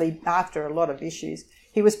probably, after a lot of issues,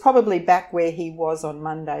 he was probably back where he was on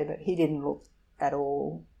Monday, but he didn't look at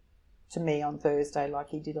all to me on Thursday like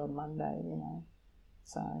he did on Monday,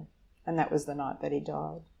 So, and that was the night that he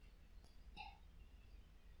died.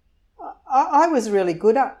 I was really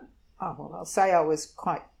good at, I'll say I was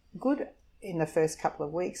quite good in the first couple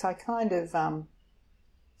of weeks, I kind of,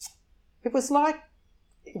 it was like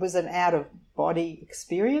it was an out-of-body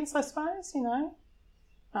experience, I suppose, you know.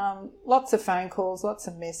 Lots of phone calls, lots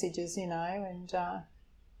of messages, you know, and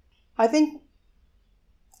I think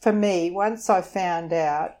for me, once I found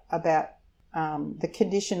out about the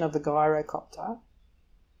condition of the gyrocopter,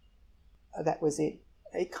 that was it.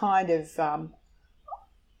 It kind of,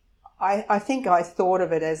 I think I thought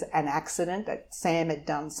of it as an accident, that Sam had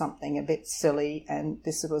done something a bit silly and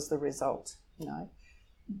this was the result, you know.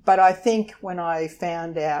 But I think when I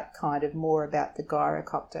found out kind of more about the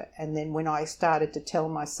gyrocopter, and then when I started to tell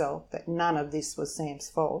myself that none of this was Sam's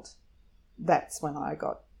fault, that's when I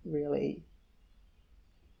got really,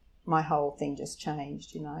 my whole thing just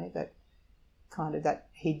changed, you know, that kind of that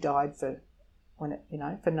he died for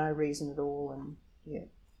no reason at all. And yeah.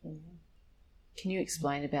 Can you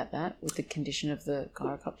explain about that with the condition of the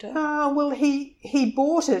gyrocopter? Well, he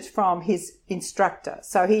bought it from his instructor.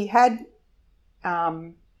 So he had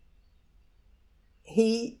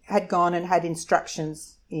gone and had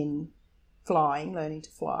instructions in flying, learning to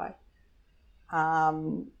fly.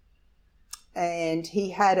 And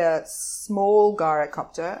he had a small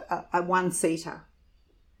gyrocopter, a one-seater.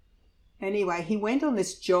 Anyway, he went on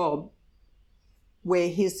this job where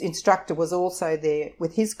his instructor was also there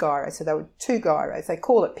with his gyro. So there were two gyros. They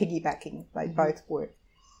call it piggybacking. They both work.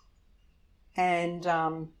 And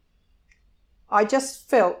I just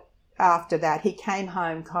felt after that he came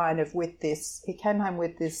home kind of with this. He came home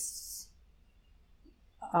with this.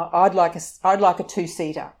 I'd like a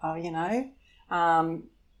two-seater, you know,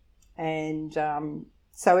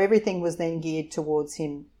 so everything was then geared towards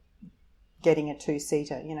him getting a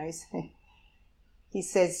two-seater. You know, he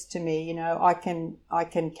says to me, you know, I can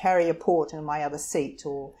carry a port in my other seat.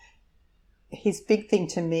 Or his big thing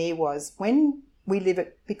to me was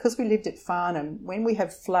because we lived at Farnham, when we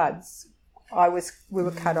have floods, we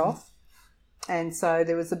were cut off, and so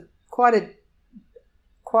there was quite an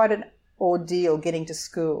ordeal getting to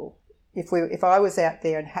school. If I was out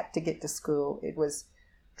there and had to get to school, it was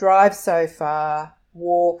drive so far,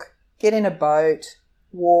 walk, get in a boat,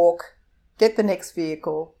 walk, get the next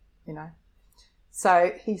vehicle, you know.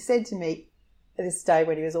 So he said to me this day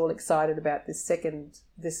when he was all excited about this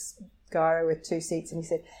gyro with two seats, and he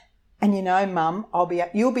said, "And you know, Mum, I'll be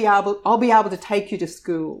able to take you to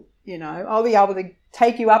school. You know, I'll be able to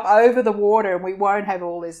take you up over the water, and we won't have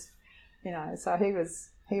all this, you know." So he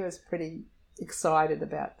was pretty excited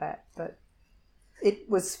about that, but it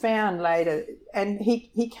was found later, and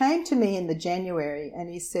he came to me in the January, and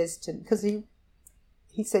he says to, because he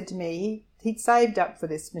said to me he'd saved up for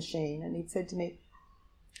this machine, and he'd said to me,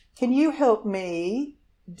 "Can you help me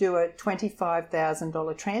do a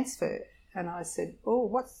 $25,000 transfer?" And I said, "Oh,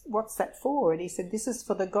 what's that for?" And he said, "This is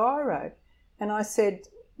for the gyro." And I said,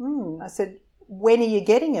 "When are you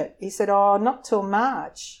getting it?" He said, "Oh, not till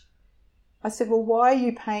March." I said, "Well, why are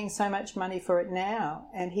you paying so much money for it now?"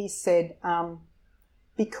 And he said,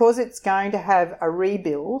 "Because it's going to have a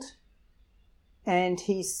rebuild." And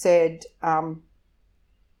he said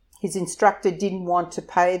his instructor didn't want to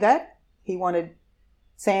pay that. He wanted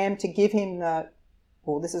Sam to give him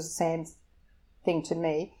this is Sam's thing to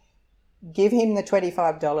me, give him the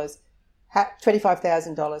 $25,000,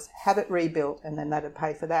 have it rebuilt, and then that'd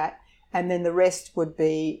pay for that. And then the rest would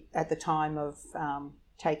be at the time of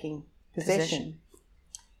taking possession.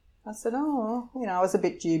 I said, "Oh," you know, I was a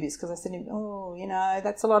bit dubious because I said, "Oh, you know,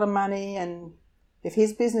 that's a lot of money, and if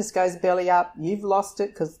his business goes belly up, you've lost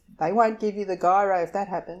it because they won't give you the gyro if that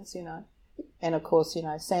happens, you know." And of course, you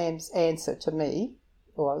know, Sam's answer to me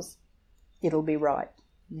was, "It'll be right."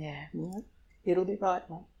 Yeah. "It'll be right,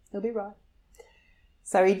 Mum. It'll be right."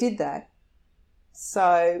 So he did that.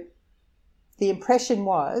 So the impression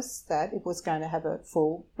was that it was going to have a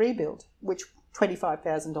full rebuild, which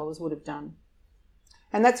 $25,000 would have done.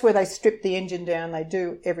 And that's where they strip the engine down, they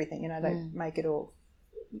do everything, you know, they make it all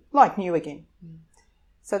like new again.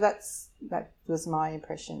 So that was my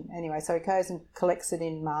impression. Anyway, so he goes and collects it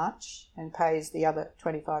in March and pays the other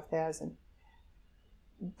 $25,000.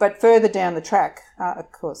 But further down the track,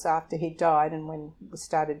 of course, after he died and when we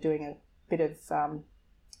started doing a bit of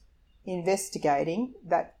investigating,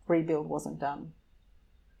 that rebuild wasn't done.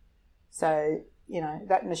 So, you know,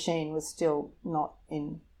 that machine was still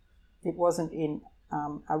wasn't in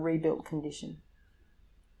a rebuilt condition.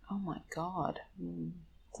 Oh my God.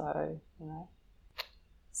 So, you know.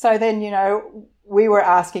 So then, you know, we were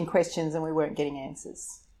asking questions and we weren't getting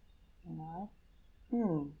answers, you know.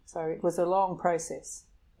 So it was a long process.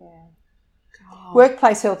 Yeah. God.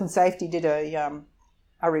 Workplace Health and Safety did a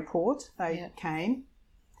report. They came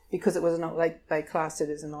because it was they classed it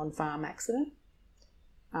as a non-farm accident.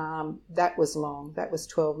 That was long. That was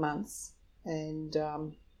 12 months. And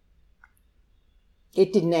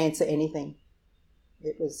it didn't answer anything.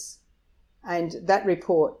 And that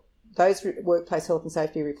report, those workplace health and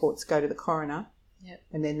safety reports go to the coroner. Yep.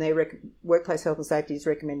 And then their workplace health and safety's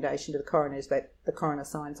recommendation to the coroner is that the coroner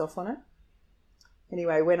signs off on it.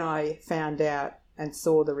 Anyway, when I found out and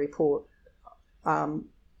saw the report, I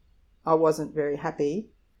wasn't very happy.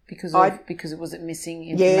 Because it was missing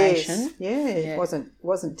information? Yes, yeah. It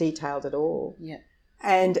wasn't detailed at all. Yeah.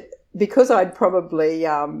 And because I'd probably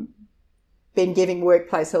been giving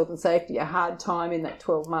workplace health and safety a hard time in that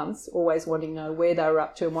 12 months, always wanting to know where they were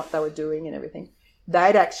up to and what they were doing and everything,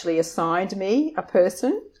 they'd actually assigned me a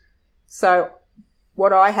person. So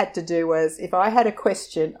what I had to do was, if I had a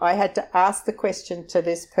question, I had to ask the question to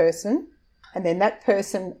this person, and then that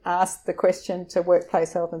person asked the question to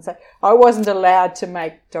workplace health and safety. I wasn't allowed to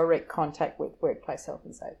make direct contact with workplace health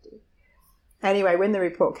and safety. Anyway, when the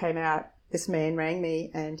report came out, this man rang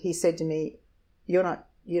me and he said to me, you're not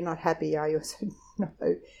happy, are you? I said, no.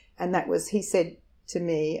 And he said to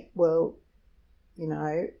me, well, you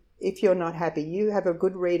know, if you're not happy, you have a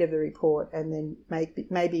good read of the report and then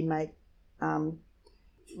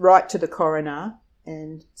write to the coroner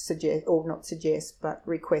and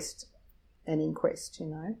request an inquest, you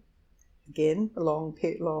know. Again, a long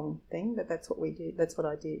thing, but that's what we did. That's what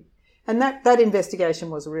I did. And that investigation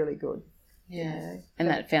was really good. Yeah. You know. And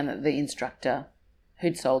that found that the instructor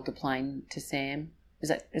who'd sold the plane to Sam, is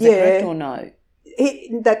that correct or no?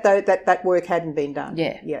 That work hadn't been done.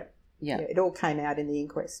 Yeah. It all came out in the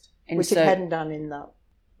inquest, and which it hadn't done in the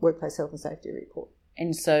workplace health and safety report.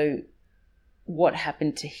 And so what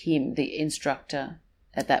happened to him, the instructor,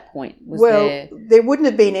 at that point? There wouldn't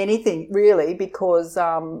have been anything really, because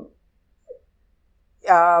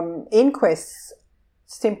inquests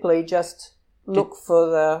simply just look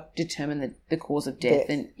for determine the cause of death.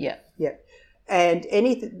 And and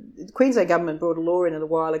the Queensland government brought a law in a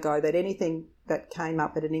while ago that anything that came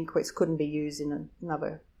up at an inquest couldn't be used in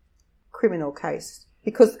another criminal case,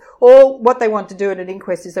 because what they want to do at an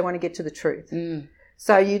inquest is they want to get to the truth.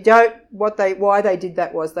 So why they did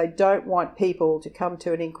that was they don't want people to come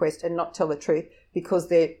to an inquest and not tell the truth because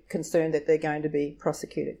they're concerned that they're going to be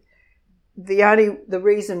prosecuted. The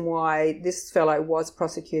reason why this fellow was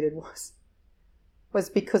prosecuted was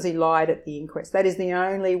because he lied at the inquest. That is the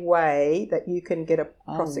only way that you can get a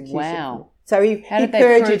prosecution. Wow. So he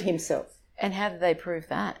perjured himself. And how did they prove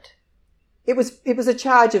that? It was a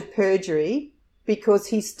charge of perjury, because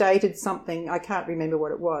he stated something, I can't remember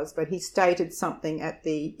what it was, but he stated something at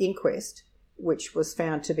the inquest which was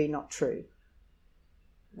found to be not true.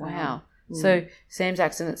 Wow. So Sam's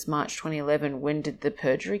accident's March 2011. When did the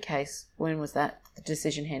perjury case, when was that, the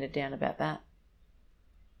decision handed down about that?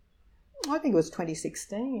 I think it was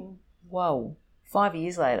 2016. Whoa. 5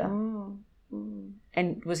 years later.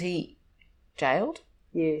 And was he jailed?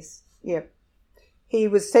 Yes. Yep. He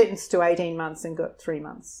was sentenced to 18 months and got 3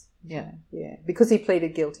 months. Yeah. Yeah, because he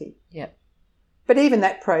pleaded guilty. Yeah. But even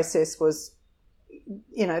that process was,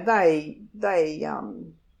 you know, they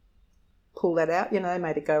pulled that out, you know, they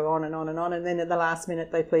made it go on and on and on, and then at the last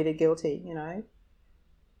minute they pleaded guilty, you know.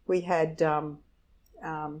 We had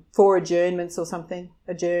 4 adjournments or something,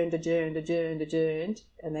 adjourned, and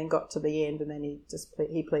then got to the end, and then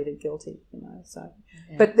he pleaded guilty, you know. So,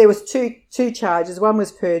 but there was two charges. One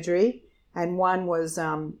was perjury, and one was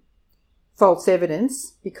false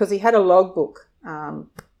evidence, because he had a logbook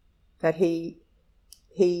that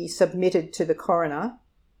he submitted to the coroner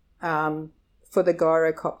for the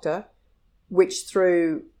gyrocopter, which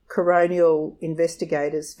through coronial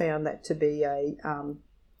investigators found that to be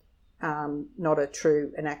not a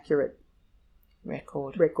true and accurate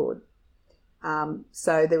record.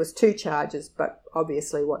 So there was 2 charges, but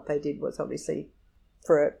obviously what they did was, obviously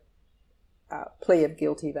for a plea of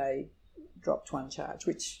guilty, they dropped 1 charge,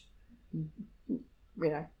 which, you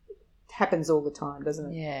know, happens all the time,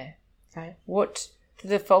 doesn't it? Yeah. Okay. What,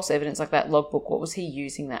 the false evidence, like that logbook, what was he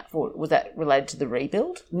using that for? Was that related to the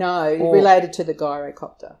rebuild? No, related to the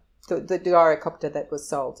gyrocopter. The gyrocopter that was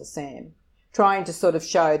sold to Sam, trying to sort of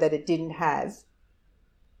show that it didn't have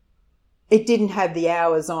the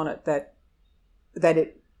hours on it that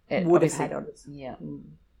it would have had on it. Yeah.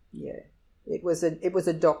 Yeah. It was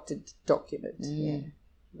a doctored document. Yeah.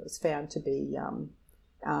 It was found to be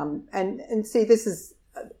and see, this is,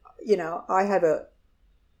 you know, I have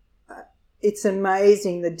it's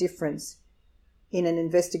amazing the difference in an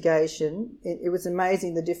investigation. It was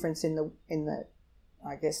amazing the difference in the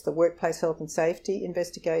I guess the workplace health and safety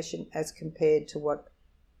investigation as compared to what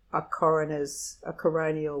a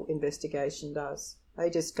coronial investigation does. They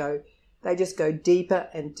just go deeper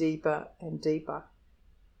and deeper and deeper.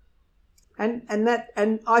 And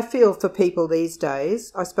I feel for people these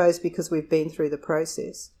days, I suppose because we've been through the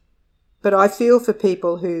process, but I feel for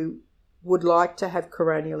people who would like to have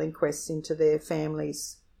coronial inquests into their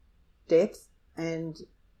family's death and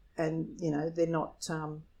they're not,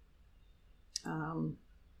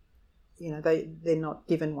 they're not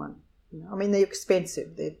given one. I mean, they're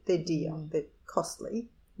expensive, they're dear, they're costly.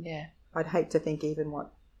 Yeah. I'd hate to think even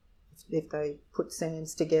what, if they put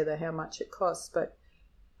SAMs together, how much it costs, but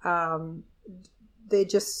they're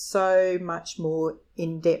just so much more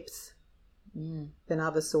in depth than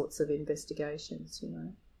other sorts of investigations,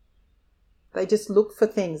 They just look for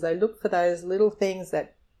things. They look for those little things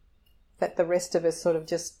that the rest of us sort of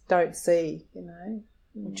just don't see,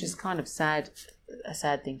 Which is kind of a sad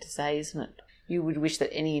thing to say, isn't it? You would wish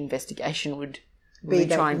that any investigation would be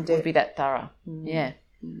that thorough. Yeah.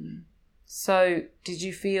 So did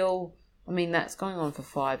you feel, that's going on for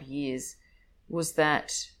 5 years, was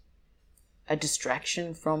that a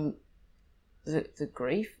distraction from the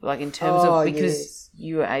grief? Like in terms of, because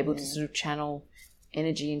you were able to sort of channel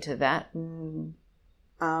energy into that?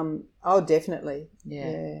 Definitely.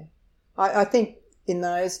 Yeah. I think in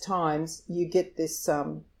those times you get this,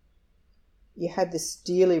 you have this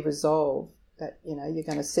steely resolve that, you're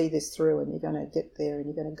going to see this through and you're going to get there and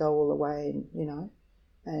you're going to go all the way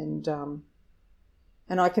and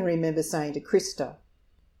I can remember saying to Krista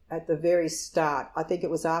at the very start, I think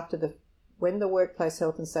it was after when the Workplace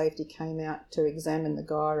Health and Safety came out to examine the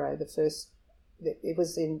gyro,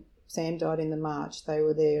 Sam died in the March, they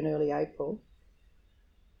were there in early April,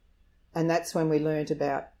 and that's when we learnt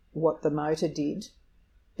about what the motor did,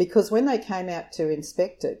 because when they came out to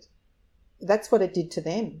inspect it, that's what it did to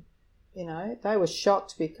them. They were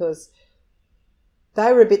shocked because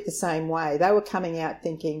they were a bit the same way. They were coming out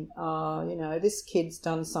thinking, this kid's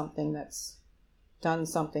done something that's...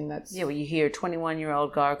 Yeah, well, you hear a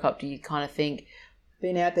 21-year-old gyrocopter, you kind of think...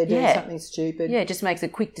 Been out there doing something stupid. Yeah, just makes a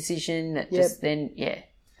quick decision that just then,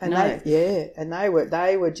 And they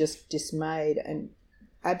were just dismayed and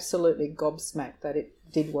absolutely gobsmacked that it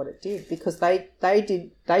did what it did, because they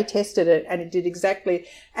tested it and it did exactly,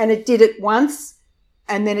 and it did it once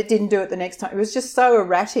and then it didn't do it the next time. It was just so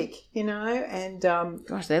erratic, and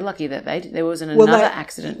gosh, they're lucky that there wasn't another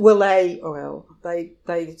accident. Well,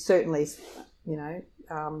 they certainly,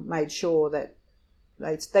 made sure that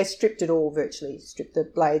they stripped it all, virtually stripped the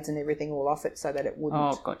blades and everything all off it so that it wouldn't.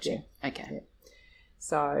 Oh, gotcha. Yeah. Okay. Yeah.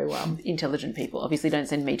 So intelligent people obviously don't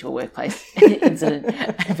send me to a workplace incident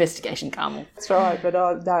investigation, Carmel. That's right, but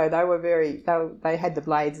no, they were they had the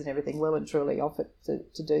blades and everything well and truly off it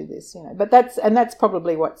to do this, But that's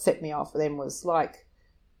probably what set me off. Then was like,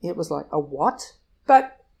 it was like a what?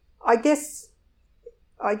 But I guess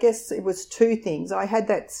it was two things. I had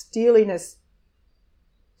that steeliness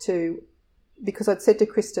because I'd said to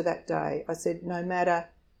Krista that day, I said,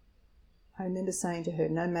 I remember saying to her,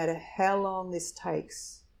 no matter how long this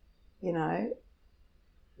takes, I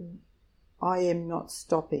am not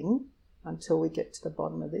stopping until we get to the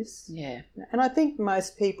bottom of this. Yeah. And I think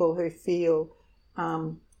most people who feel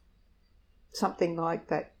something like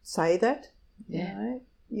that say that. Yeah.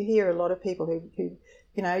 You hear a lot of people who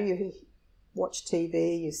you watch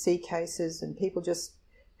TV, you see cases and people just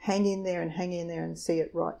hang in there and see it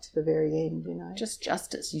right to the very end, Just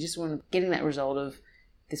justice. You just want getting that result of,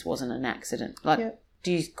 this wasn't an accident.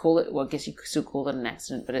 Do you call it? Well, I guess you could still call it an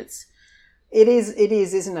accident, but it is,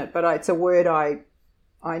 isn't it? But it's a word I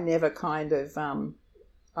never kind of,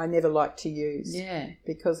 I never like to use. Yeah.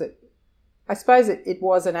 Because I suppose it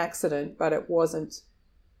was an accident, but it wasn't.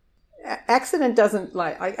 Accident doesn't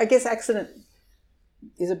I guess accident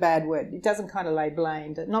is a bad word. It doesn't kind of lay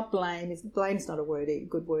blame. Not blame. Blame's not a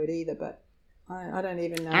good word either, but I don't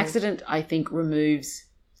even know. Accident, I think,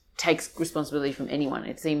 takes responsibility from anyone.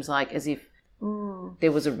 It seems like as if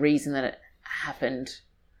there was a reason that it happened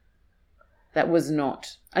that was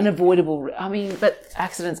not an avoidable... but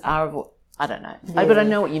accidents are... I don't know. Yeah. But I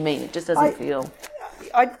know what you mean. It just doesn't feel...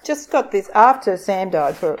 I just got this, after Sam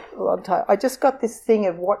died for a long time, I just got this thing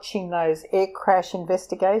of watching those air crash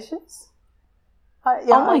investigations.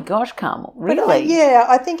 Oh my gosh, Carmel. Really?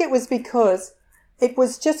 I think it was because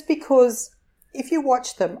if you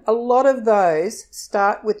watch them, a lot of those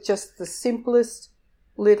start with just the simplest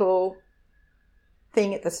little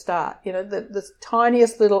thing at the start. The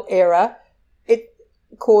tiniest little error, it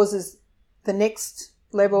causes the next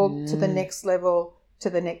level to the next level to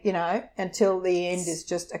the next, until the end is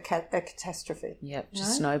just a catastrophe. Yep,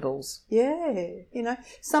 just snowballs. Yeah,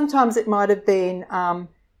 sometimes it might have been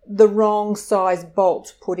the wrong size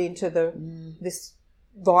bolt put into this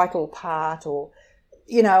vital part, or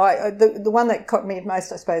you know, the one that caught me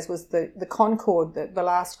most, I suppose, was the Concorde, the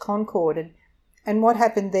last Concorde. And what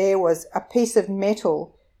happened there was a piece of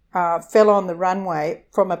metal fell on the runway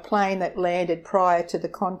from a plane that landed prior to the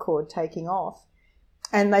Concorde taking off.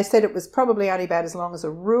 And they said it was probably only about as long as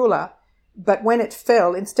a ruler. But when it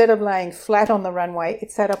fell, instead of laying flat on the runway,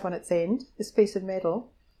 it sat up on its end, this piece of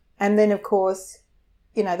metal. And then, of course,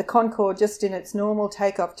 you know, the Concorde, just in its normal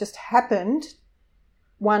takeoff, just happened,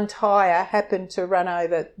 one tyre happened to run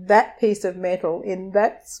over that piece of metal in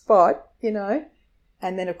that spot, you know.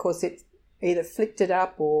 And then, of course, it either flicked it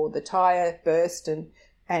up or the tyre burst and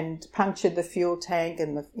punctured the fuel tank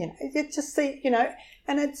and, it just, you know,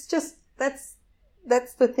 and it's just, that's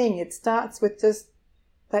the thing. It starts with just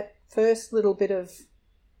that first little bit of,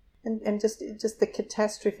 and just the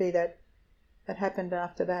catastrophe that happened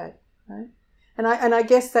after that, right? And I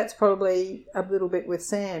guess that's probably a little bit with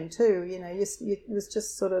Sam too. You know, it was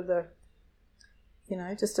just sort of the, you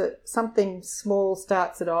know, just something small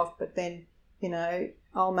starts it off, but then, you know,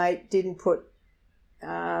 old mate didn't,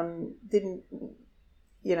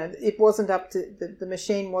 you know, it wasn't up to the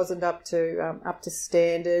machine wasn't up to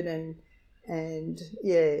standard, and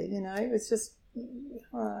yeah, you know, it's just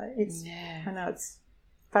I know it's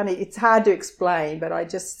funny, it's hard to explain, but I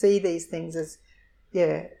just see these things as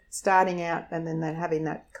starting out and then having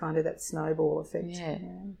that kind of that snowball effect. Yeah.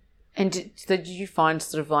 And did you find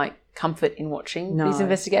sort of like comfort in watching these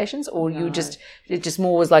investigations, or you it just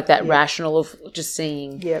more was like that rational of just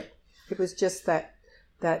seeing? Yep, it was just that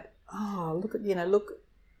look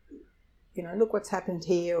what's happened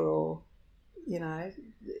here, or you know,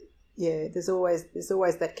 there's always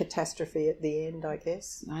that catastrophe at the end, I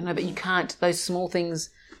guess. I know, but you can't, those small things,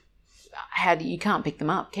 you can't pick them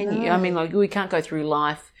up, can you? I mean, like, we can't go through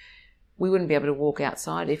life. We wouldn't be able to walk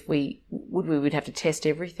outside if we would have to test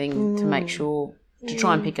everything to make sure, to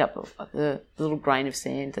try and pick up the little grain of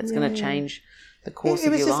sand that's going to change the course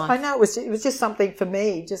of your life. I know it was just something for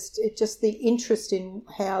me, just the interest in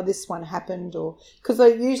how this one happened, or because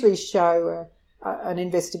they usually show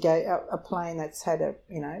a plane that's had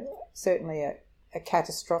certainly a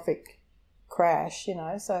catastrophic crash, you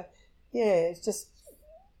know. So it's just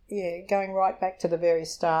going right back to the very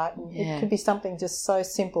start, and it could be something just so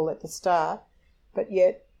simple at the start, but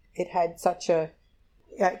yet it had such a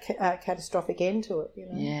catastrophic end to it, you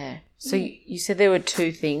know. Yeah. So you said there were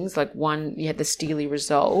two things. Like, one, you had the Steely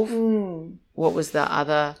Resolve. What was the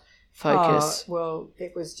other focus? Oh, well,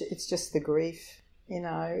 it's just the grief, you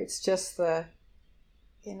know. It's just the,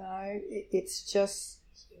 you know, it's just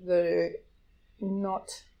the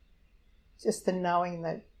knowing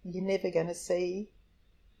that you're never going to see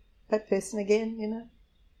that person again, you know.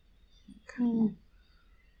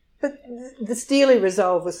 But the Steely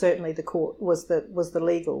Resolve was certainly was the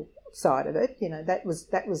legal side of it, you know. That was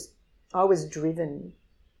I was driven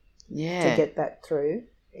to get that through,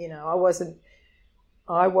 you know. I wasn't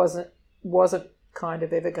kind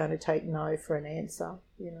of ever going to take no for an answer,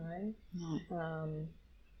 you know. No.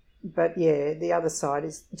 But the other side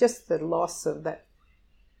is just the loss of that,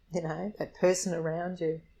 you know, that person around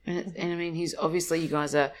you. And I mean, you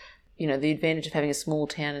guys are, you know, the advantage of having a small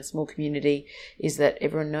town and a small community is that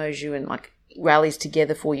everyone knows you and like rallies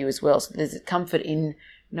together for you as well. So there's comfort in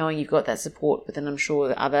knowing you've got that support. But then I'm sure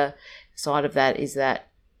the other side of that is that,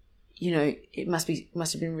 you know, it must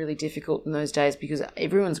have been really difficult in those days because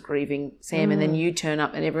everyone's grieving Sam, and then you turn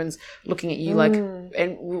up and everyone's looking at you like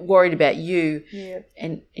and worried about you,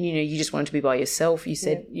 and you know, you just wanted to be by yourself. You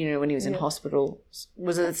said, you know, when he was in hospital,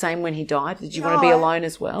 was it the same when he died? Did you want to be alone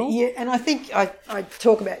as well? Yeah, and I think I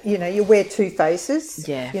talk about, you know, you wear two faces.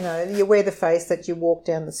 Yeah, you know, you wear the face that you walk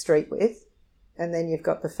down the street with, and then you've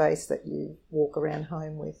got the face that you walk around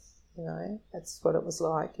home with. You know, that's what it was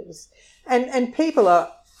like. It was, and people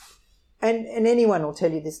are. And anyone will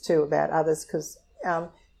tell you this too about others, because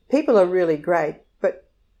people are really great,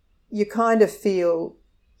 but you kind of feel,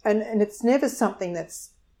 and it's never something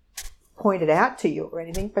that's pointed out to you or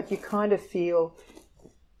anything, but you kind of feel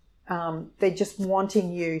they're just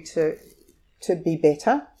wanting you to be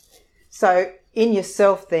better. So in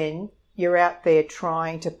yourself then, you're out there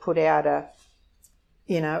trying to put out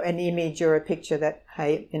an image or a picture that,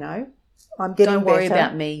 hey, you know, I'm getting better. Don't worry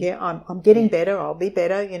about me. Yeah, I'm getting better. I'll be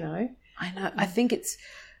better, you know. I know. I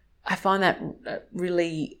find that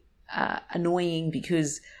really annoying,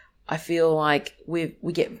 because I feel like we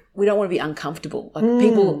don't want to be uncomfortable. Like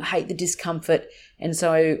people hate the discomfort, and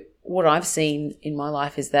so what I've seen in my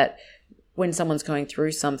life is that when someone's going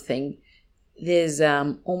through something, there's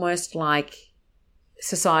almost like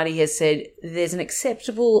society has said there's an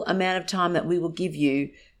acceptable amount of time that we will give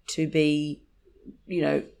you to be,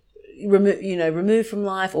 removed from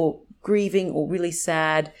life or grieving or really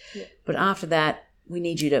sad. Yeah. But after that, we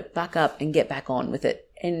need you to buck up and get back on with it.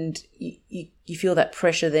 And you feel that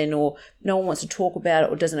pressure then, or no one wants to talk about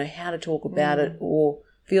it or doesn't know how to talk about it, or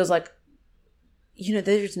feels like,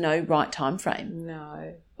 there's no right time frame.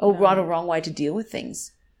 No. Or right or wrong way to deal with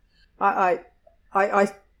things. I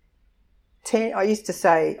used to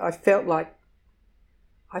say I felt like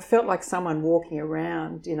someone walking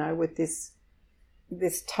around, with this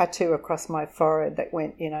tattoo across my forehead that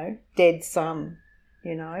went, dead son,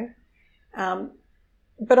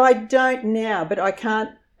 But I don't now, but I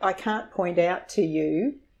can't point out to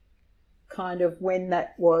you kind of when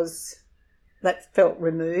that felt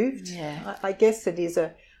removed. Yeah. I guess it is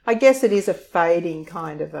a fading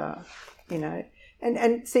kind of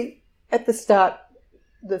and see, at the start,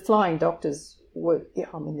 the Flying Doctors were,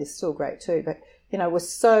 they're still great too, but, were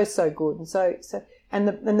so good. And so and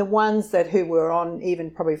the ones who were on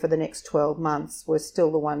even probably for the next 12 months were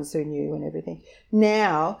still the ones who knew and everything.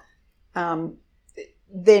 Now,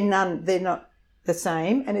 they're not the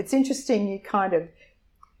same. And it's interesting, you kind of,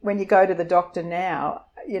 when you go to the doctor now,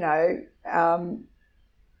 you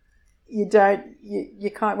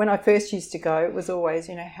can't, when I first used to go, it was always,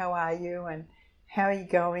 how are you and how are you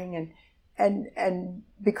going? And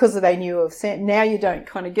because they knew of Sam, now you don't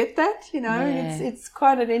kind of get that, Yeah. It's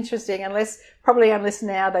quite an interesting, unless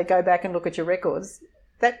now they go back and look at your records,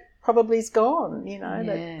 that probably is gone,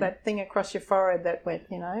 that thing across your forehead that went,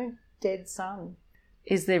 dead son.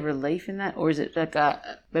 Is there relief in that, or is it like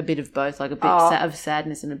a bit of both, like a bit of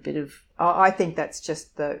sadness and a bit of? I think that's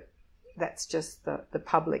just the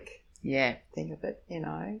public thing of it,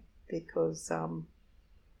 because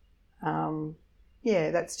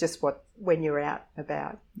that's just what, when you're out and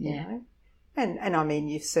about, and I mean,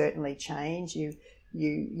 you've certainly changed. You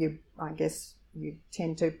I guess you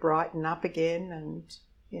tend to brighten up again, and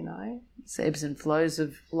It's ebbs and flows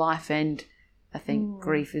of life, and I think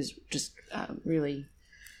grief is just really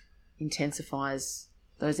intensifies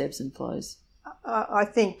those ebbs and flows. I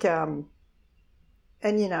think, and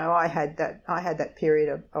I had that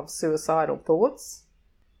period of suicidal thoughts,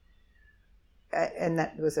 and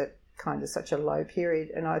that was at kind of such a low period.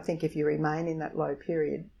 And I think if you remain in that low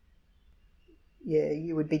period,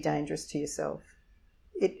 you would be dangerous to yourself.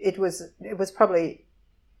 It was probably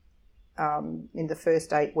in the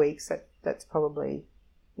first 8 weeks that's probably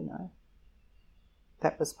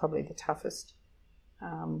that was probably the toughest.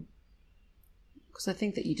 Because I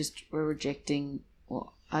think that you just were rejecting,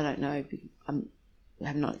 well, I don't know, I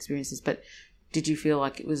have not experienced this, but did you feel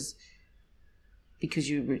like it was because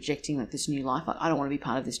you were rejecting like this new life? Like, I don't want to be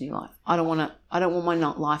part of this new life. I don't want my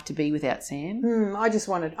life to be without Sam. I just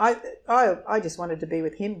wanted to be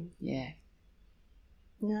with him. Yeah.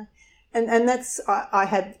 Yeah. And that's, I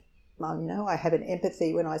have an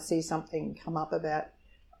empathy when I see something come up about,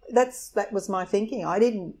 that was my thinking. I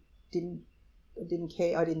didn't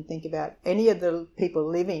care. I didn't think about any of the people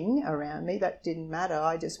living around me. That didn't matter.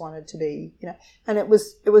 I just wanted to be, and it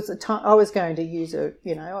was a time I was going to use I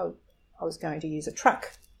was going to use a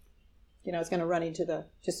truck. I was going to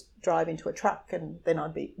just drive into a truck, and then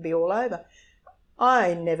I'd be all over.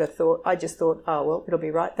 I just thought, oh, well, it'll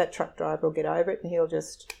be right. That truck driver will get over it, and he'll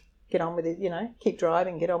just get on with it, keep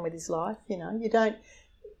driving, get on with his life. You don't,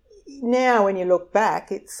 now when you look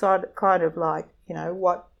back, it's kind of like,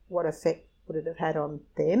 what effect would it have had on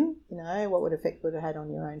them? What effect would it have had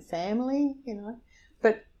on your own family?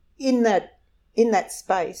 But in that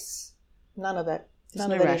space, none of that. There's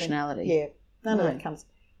no rationality. None of that comes.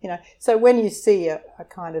 So when you see a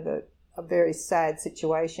kind of a very sad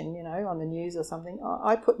situation, on the news or something,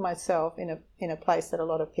 I put myself in a place that a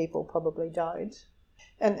lot of people probably don't.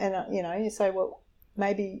 And you say, well,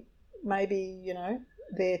 maybe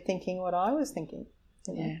they're thinking what I was thinking.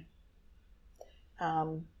 Yeah.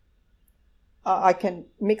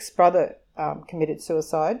 Mick's brother committed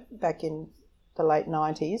suicide back in the late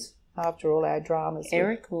 90s after all our dramas.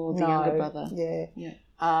 Eric or the younger brother? Yeah. Yeah.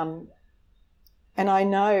 And I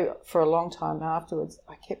know for a long time afterwards,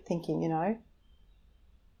 I kept thinking, how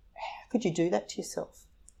could you do that to yourself?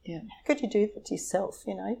 Yeah. How could you do that to yourself,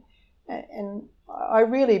 And I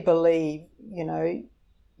really believe,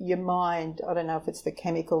 your mind, I don't know if it's the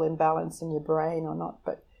chemical imbalance in your brain or not,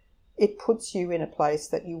 but it puts you in a place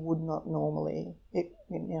that you would not normally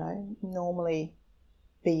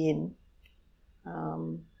be in.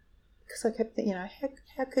 Because I kept thinking,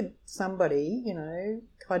 how could somebody,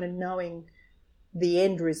 kind of knowing the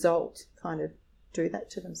end result, kind of do that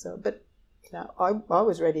to themselves? But, I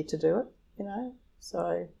was ready to do it,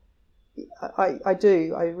 So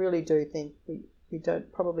I really do think we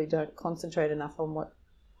probably don't concentrate enough on what,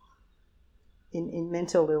 in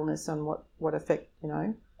mental illness, on what effect,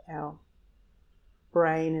 our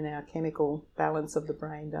brain and our chemical balance of the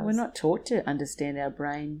brain does. We're not taught to understand our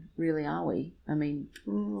brain, really, are we? I mean,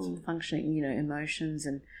 functioning, emotions,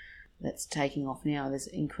 and that's taking off now. There's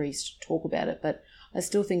increased talk about it, but I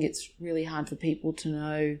still think it's really hard for people to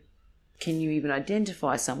know, can you even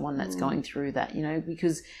identify someone that's going through that,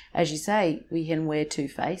 because as you say, we can wear two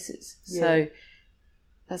faces. Yeah. So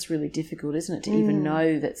that's really difficult, isn't it, to even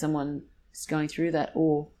know that someone is going through that,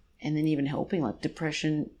 and then even helping, like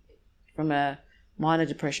depression, from a minor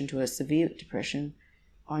depression to a severe depression.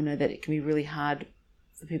 I know that it can be really hard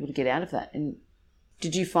for people to get out of that. And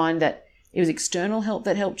did you find that it was external help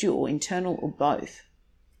that helped you, or internal, or both?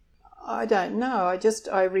 I don't know.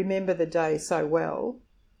 I remember the day so well.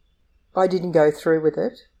 I didn't go through with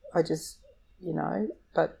it. I just,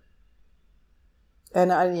 but,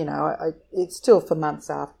 and it's still for months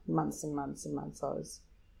and months and months.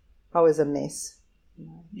 I was a mess,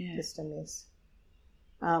 just a mess.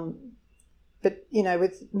 But,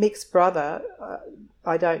 with Mick's brother,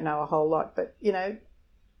 I don't know a whole lot, but,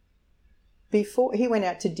 before he went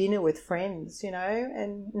out to dinner with friends,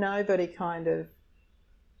 and nobody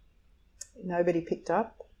picked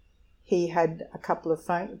up. He had a couple of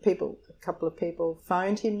people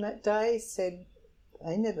phoned him that day, said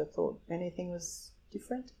they never thought anything was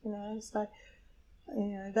different, So,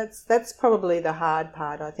 that's probably the hard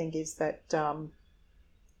part, I think, is that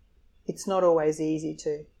it's not always easy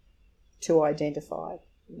to identify.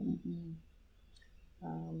 Mm-hmm.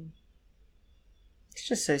 It's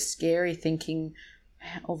just so scary thinking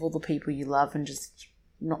of all the people you love and just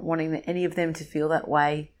not wanting any of them to feel that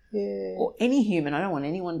way. Yeah. Or any human. I don't want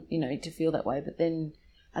anyone, to feel that way. But then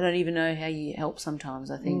I don't even know how you help sometimes,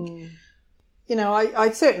 I think.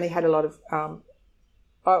 I certainly had a lot of...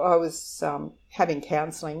 I was having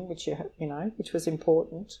counselling, which was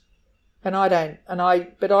important. And I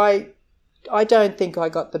don't think I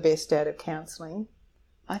got the best out of counselling.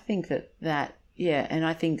 I think that and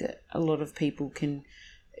I think that a lot of people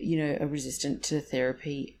are resistant to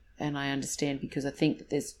therapy, and I understand, because I think that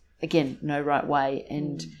there's, again, no right way,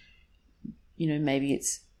 and maybe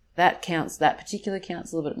it's that particular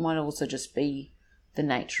counsellor, but it might also just be the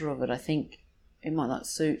nature of it. I think it might not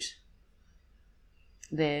suit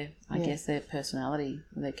their personality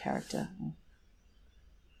or their character.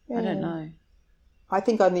 Yeah. I don't know. I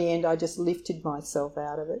think on the end I just lifted myself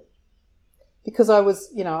out of it, because I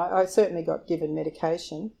was, I certainly got given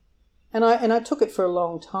medication, and I took it for a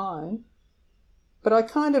long time, but I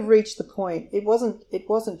kind of reached the point. It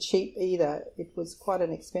wasn't cheap either. It was quite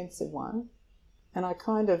an expensive one, and I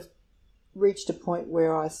kind of reached a point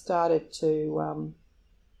where I started to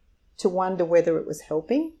wonder whether it was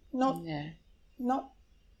helping.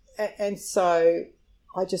 And so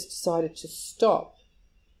I just decided to stop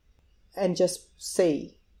and just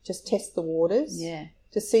test the waters. Yeah.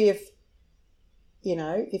 To see if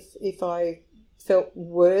I felt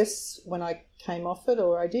worse when I came off it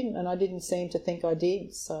or I didn't, and I didn't seem to think I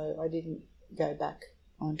did, so I didn't go back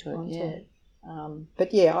onto it.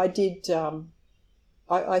 But yeah, I did.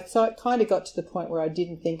 I kind of got to the point where I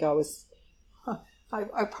didn't think I was.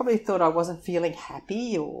 I probably thought I wasn't feeling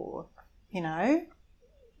happy or,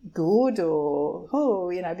 good or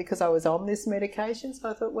because I was on this medication. So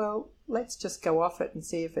I thought, well, let's just go off it and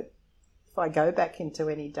see if I go back into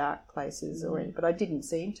any dark places but I didn't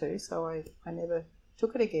seem to, so I never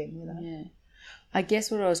took it again, Yeah. I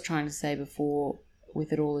guess what I was trying to say before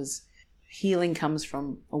with it all is healing comes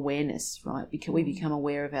from awareness, right? Because we become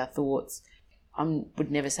aware of our thoughts. I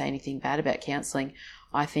would never say anything bad about counselling.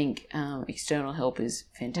 I think external help is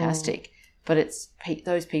fantastic, but it's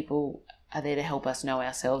those people are there to help us know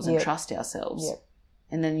ourselves and trust ourselves. Yep.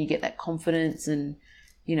 And then you get that confidence and,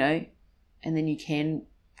 and then you can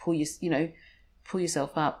pull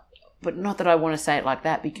yourself up. But not that I want to say it like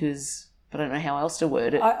that, because I don't know how else to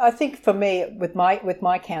word it. I think for me, with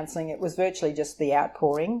my counselling, it was virtually just the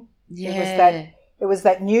outpouring. Yeah. It was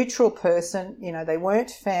that neutral person. They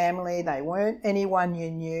weren't family, they weren't anyone you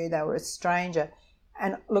knew, they were a stranger.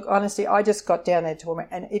 And look, honestly, I just got down there to them,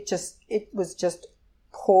 and it was just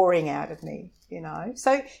pouring out of me,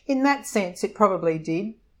 So in that sense, it probably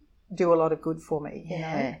did do a lot of good for me.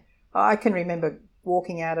 I can remember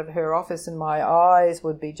walking out of her office and my eyes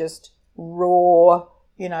would be just raw,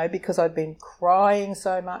 because I'd been crying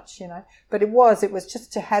so much, But it was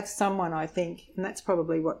just to have someone, I think, and that's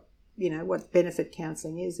probably what benefit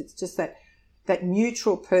counselling is. It's just that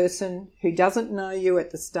neutral person who doesn't know you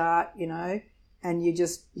at the start, and you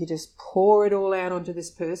just pour it all out onto this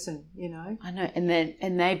person, I know,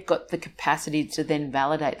 and they've got the capacity to then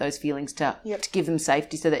validate those feelings to give them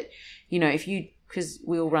safety, so that because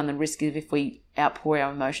we all run the risk of, if we outpour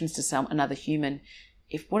our emotions to another human,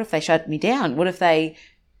 what if they shut me down? What if they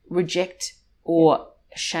reject or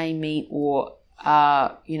shame me or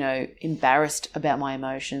are, embarrassed about my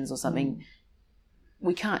emotions or something?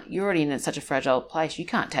 We can't. You're already in such a fragile place. You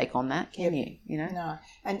can't take on that, can you? No,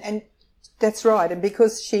 and that's right. And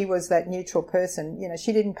because she was that neutral person,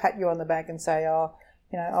 she didn't pat you on the back and say, "Oh,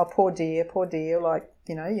 poor dear," like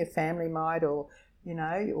your family might, or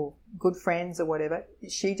or good friends or whatever.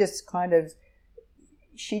 She just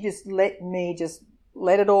let me just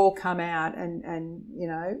let it all come out, and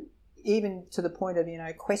even to the point of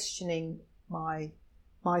questioning my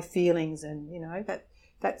feelings and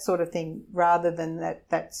that sort of thing, rather than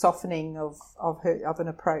that softening of an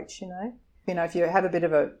approach. If you have a bit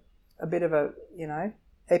of a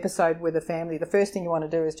episode with a family, the first thing you want to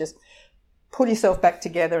do is just pull yourself back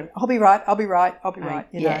together and I'll be right.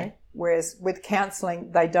 Yeah. Whereas with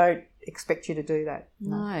counselling, they don't expect you to do that.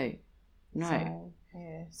 No.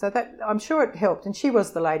 So that, I'm sure it helped, and she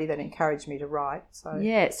was the lady that encouraged me to write. So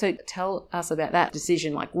So tell us about that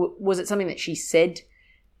decision. Like, was it something that she said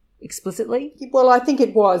explicitly? Well, I think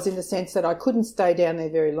it was, in the sense that I couldn't stay down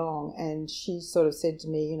there very long, and she sort of said to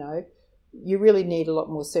me, you really need a lot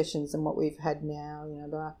more sessions than what we've had now,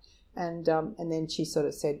 blah. And then she sort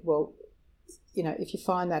of said, well, if you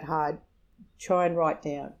find that hard, try and write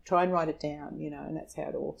it down, and that's how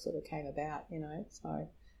it all sort of came about, so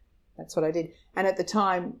that's what I did. And at the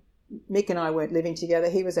time, Mick and I weren't living together.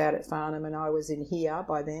 He was out at Farnham and I was in here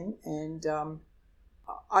by then, and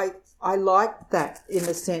I liked that, in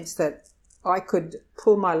the sense that I could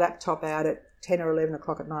pull my laptop out at 10 or 11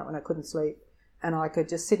 o'clock at night when I couldn't sleep, and I could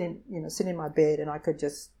just sit in my bed, and I could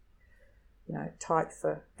just, type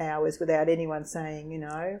for hours without anyone saying,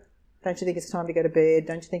 don't you think it's time to go to bed?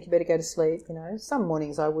 Don't you think you better go to sleep? Some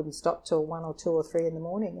mornings I wouldn't stop till 1 or 2 or 3 in the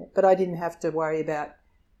morning, but I didn't have to worry about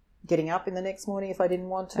getting up in the next morning if I didn't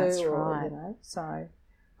want to. That's right. So...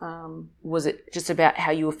 was it just about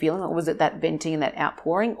how you were feeling, or was it that venting and that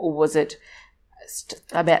outpouring, or was it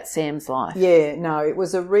about Sam's life? Yeah, no, it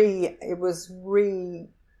was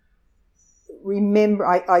remember,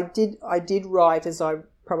 I did write, as I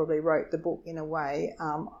probably wrote the book in a way.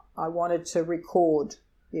 I wanted to record.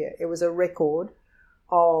 Yeah, it was a record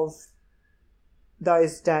of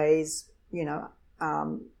those days,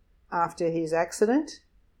 after his accident,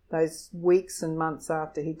 those weeks and months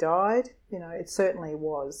after he died. It certainly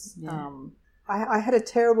was. Yeah. I had a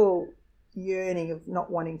terrible yearning of not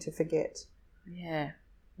wanting to forget. Yeah.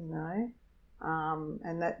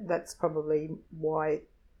 And that's probably why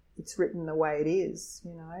it's written the way it is.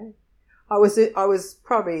 I was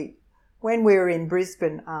probably, when we were in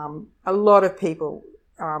Brisbane, a lot of people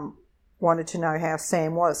wanted to know how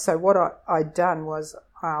Sam was. So what I'd done was,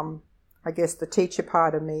 I guess the teacher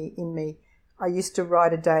part of me, I used to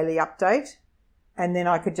write a daily update, and then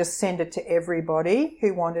I could just send it to everybody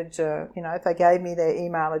who wanted to, if they gave me their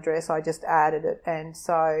email address, I just added it. And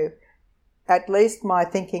so at least my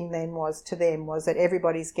thinking then was that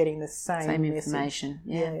everybody's getting the same information.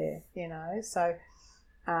 Message. Yeah. So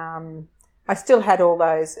I still had all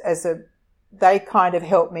those they kind of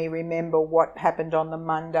helped me remember what happened on the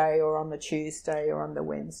Monday or on the Tuesday or on the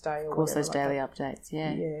Wednesday. Or of course, those like daily that. updates,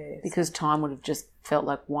 yeah. Yes. Because time would have just felt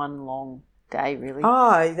like one long day, really.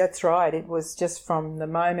 Oh, that's right. It was just from the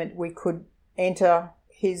moment we could enter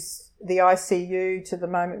the ICU to the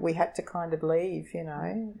moment we had to kind of leave,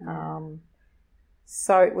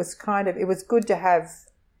 So it was good to have,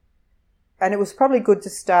 and it was probably good to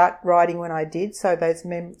start writing when I did. So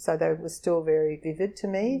so they were still very vivid to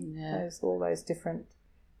me. Yeah. All those different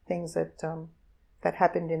things that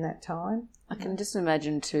happened in that time. I can just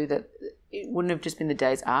imagine too that it wouldn't have just been the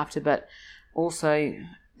days after, but also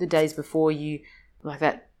the days before, you, like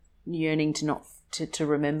that yearning to not to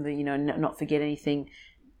remember, not forget anything.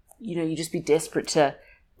 You just be desperate to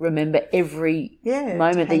remember every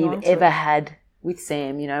moment that you've ever had with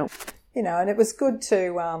Sam. And it was good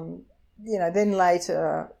to then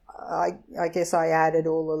later I guess I added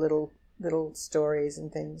all the little stories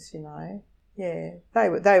and things. Yeah,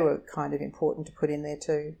 they were kind of important to put in there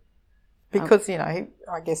too, because I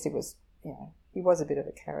guess it was he was a bit of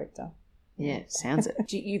a character. Yeah, sounds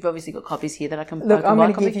it. You've obviously got copies here that I can. Look, I'm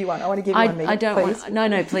going to give you one. I want to give you one. I don't please. want.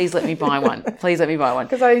 No, please let me buy one. Please let me buy one.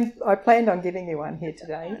 Because I planned on giving you one here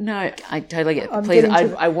today. No, I totally get it. Please,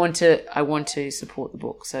 I want to support the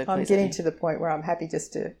book. So I'm getting to the point where I'm happy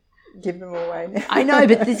just to give them away now. I know,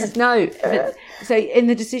 but this is no. So, in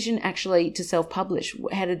the decision actually to self-publish,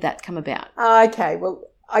 how did that come about? Okay, well,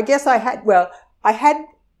 I guess I had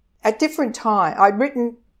at different time.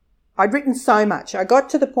 I'd written so much. I got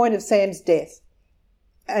to the point of Sam's death,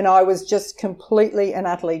 and I was just completely and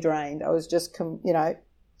utterly drained. I was just,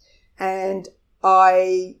 and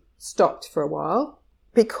I stopped for a while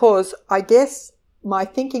because I guess my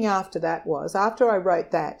thinking after that was, after I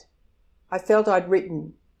wrote that, I felt I'd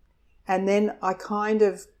written, and then I kind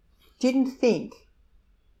of didn't think,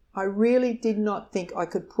 I really did not think I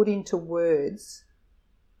could put into words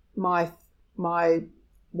my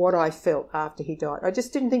what I felt after he died. I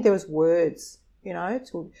just didn't think there was words, you know.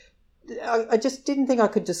 I just didn't think I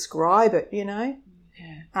could describe it, you know.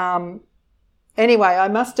 Yeah. Anyway,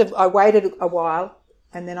 I waited a while,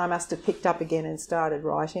 and then I must have picked up again and started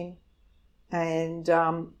writing. And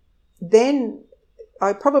then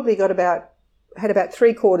I probably had about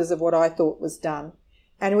 3/4 of what I thought was done.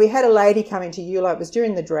 And we had a lady come into ULO, it was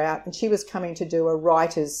during the drought, and she was coming to do a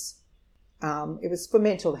writer's, it was for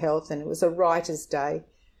mental health, and it was a writer's day.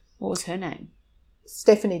 What was her name?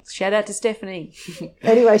 Stephanie. Shout out to Stephanie.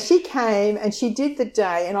 Anyway, she came and she did the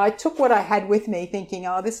day, and I took what I had with me thinking,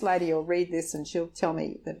 oh, this lady will read this and she'll tell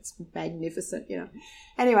me that it's magnificent, you know.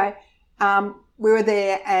 Anyway, we were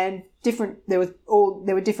there, and there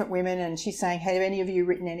were different women, and she's saying, have any of you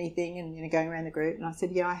written anything? And, you know, going around the group. And I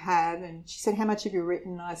said, yeah, I have. And she said, how much have you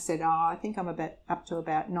written? And I said, I think I'm up to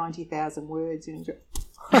about 90,000 words.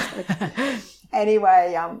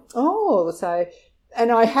 Anyway, and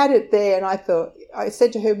I had it there, and I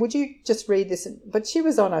said to her, would you just read this? But she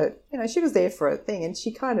was she was there for a thing, and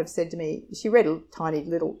she kind of said to me, she read a tiny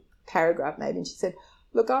little paragraph maybe, and she said,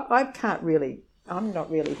 look, I'm not really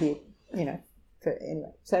here, you know,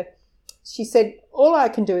 anyway. So she said, all I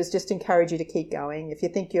can do is just encourage you to keep going. If you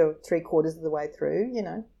think you're 3/4 of the way through, you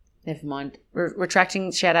know. Never mind.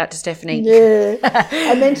 Retracting, shout out to Stephanie. Yeah.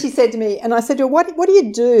 And then she said to me, and I said to her, what do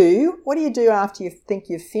you do? What do you do after you think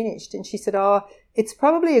you've finished? And she said, oh, it's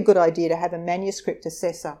probably a good idea to have a manuscript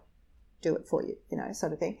assessor do it for you, you know,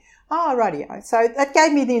 sort of thing. Oh, rightio. So that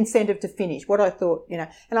gave me the incentive to finish what I thought, you know.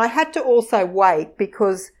 And I had to also wait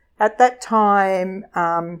because at that time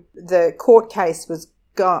the court case was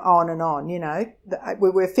going on and on, you know.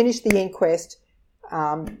 We finished the inquest.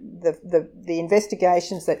 The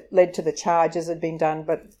investigations that led to the charges had been done,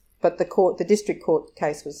 but the district court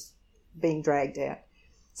case was being dragged out.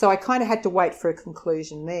 So I kind of had to wait for a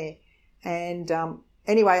conclusion there. And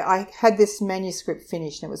anyway, I had this manuscript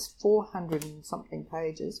finished, and it was 400 and something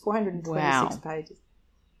pages, 426 pages.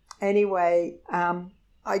 Anyway,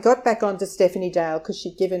 I got back onto Stephanie Dale because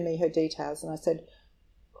she'd given me her details, and I said,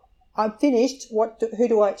 I'm finished. Who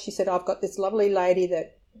do I? She said, I've got this lovely lady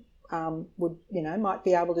that might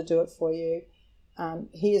be able to do it for you.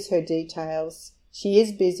 Here's her details. She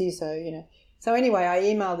is busy, so, you know. So anyway, I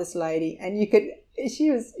emailed this lady, and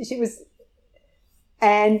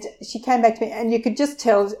and she came back to me, and you could just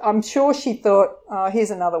tell, I'm sure she thought, oh, here's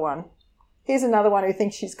another one. Here's another one who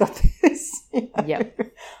thinks she's got this. You know?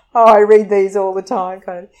 Yep. Oh, I read these all the time,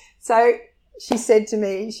 kind of. So she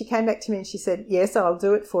came back to me and she said, yes, I'll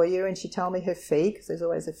do it for you. And she told me her fee, because there's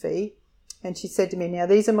always a fee. And she said to me, now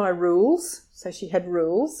these are my rules. So she had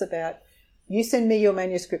rules about, you send me your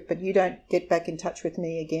manuscript, but you don't get back in touch with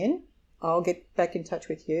me again. I'll get back in touch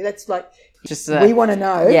with you. That's like, we want to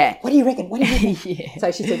know. Yeah. What do you reckon? Yeah.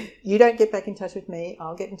 So she said, you don't get back in touch with me.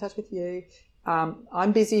 I'll get in touch with you.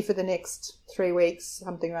 I'm busy for the next 3 weeks,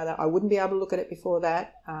 something or other. I wouldn't be able to look at it before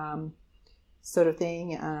that, sort of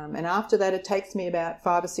thing. And after that, it takes me about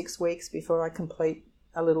 5 or 6 weeks before I complete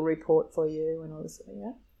a little report for you and all this.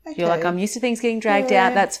 Yeah. Okay. You're like, I'm used to things getting dragged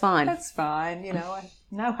out. That's fine. That's fine. You know,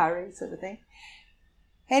 no hurry, sort of thing.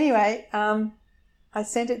 Anyway, I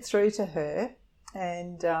sent it through to her,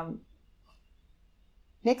 and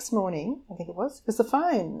next morning, I think it was the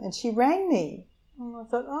phone, and she rang me. And I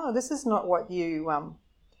thought, oh, this is not what you.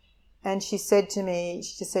 And she just said to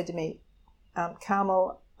me,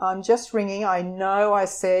 Carmel, I'm just ringing. I know I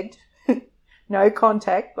said no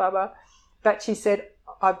contact, blah blah, but she said,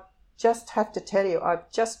 I just have to tell you, I've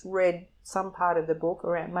just read some part of the book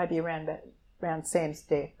around Sam's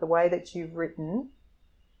death, the way that you've written.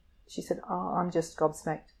 She said, oh, I'm just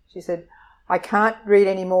gobsmacked. She said, I can't read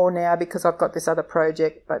any more now because I've got this other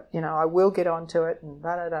project, but, you know, I will get onto it and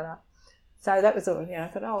da da da da. So that was all, you know, I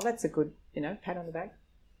thought, oh, that's a good, you know, pat on the back.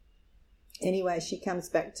 Anyway, she comes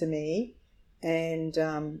back to me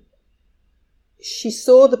and she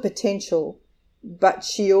saw the potential, but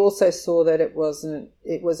she also saw that it was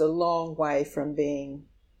a long way from being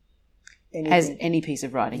anything. As any piece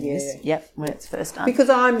of writing is. Yep, when it's first done. Because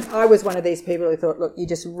I was one of these people who thought, look, you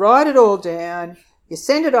just write it all down, you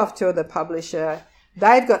send it off to the publisher,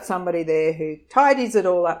 they've got somebody there who tidies it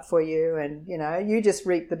all up for you, and, you know, you just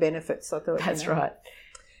reap the benefits. I thought, that's right.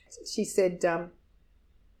 She said,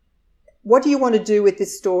 what do you want to do with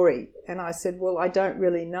this story? And I said, well, I don't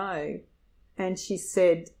really know. And she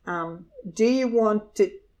said, do you want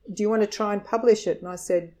it do you want to try and publish it? And I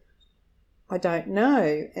said, I don't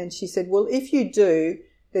know. And she said, well, if you do,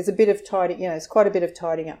 there's a bit of tidying, it's quite a bit of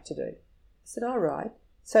tidying up to do. I said, all right.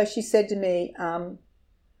 So she said to me,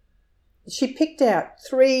 she picked out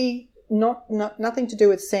 3, nothing to do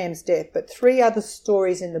with Sam's death, but 3 other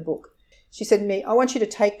stories in the book. She said to me, I want you to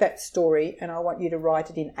take that story and I want you to write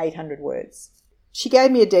it in 800 words. She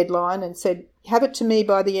gave me a deadline and said, have it to me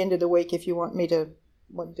by the end of the week if you want to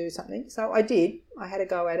do something. So I did. I had a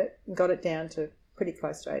go at it and got it down to pretty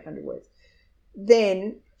close to 800 words.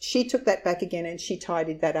 Then she took that back again and she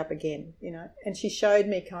tidied that up again, and she showed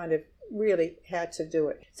me kind of really how to do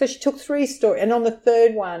it. So she took 3 stories, and on the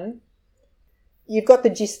 3rd one, you've got the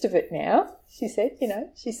gist of it now, she said,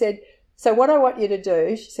 She said, so what I want you to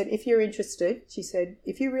do, she said, if you're interested, she said,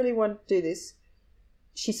 if you really want to do this,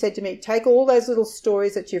 she said to me, take all those little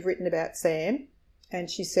stories that you've written about Sam, and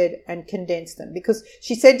she said, and condense them. Because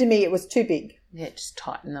she said to me it was too big. Yeah, just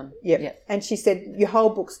tighten them. Yep. And she said, your whole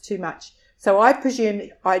book's too much. So I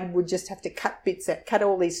presumed I would just have to cut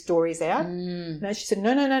all these stories out. No, she said,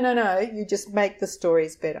 no, you just make the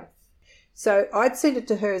stories better. So I'd sent it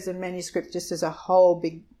to her as a manuscript, just as a whole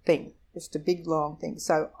big thing, just a big long thing.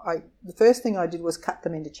 So the first thing I did was cut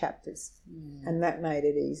them into chapters, and that made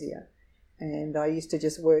it easier. And I used to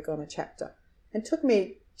just work on a chapter. And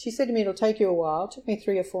she said to me, it'll take you a while. It took me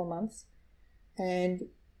 3 or 4 months. And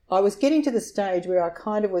I was getting to the stage where I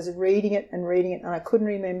kind of was reading it, and I couldn't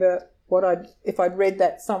remember if I'd read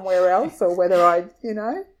that somewhere else or whether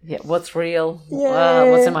Yeah, what's real?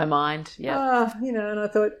 Yeah. What's in my mind? Yeah. And I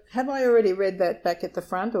thought, have I already read that back at the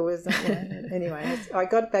front or is it, Anyway, I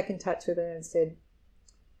got back in touch with her and said,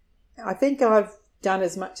 I think I've done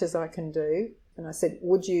as much as I can do. And I said,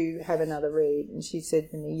 would you have another read? And she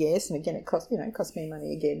said to me, yes. And again, it cost me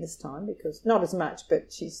money again this time, because not as much,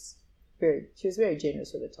 but she was very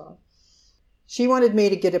generous with the time. She wanted me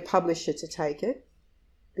to get a publisher to take it,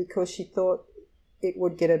 because she thought it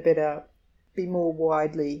would be more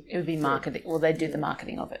widely. It would be marketing. Well, they do the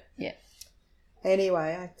marketing of it. Yeah.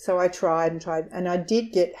 Anyway, so I tried, and I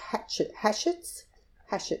did get Hachetts.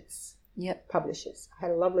 Yep. Publishers. I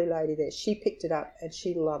had a lovely lady there. She picked it up and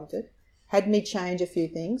she loved it. Had me change a few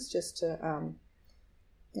things just to,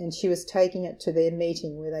 and she was taking it to their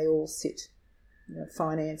meeting where they all sit,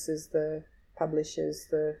 finances, the publishers,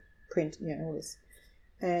 the print, all this.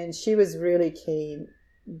 And she was really keen,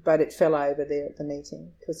 but it fell over there at the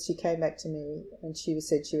meeting, because she came back to me and she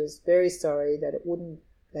said she was very sorry that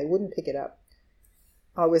they wouldn't pick it up.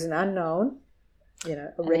 I was an unknown,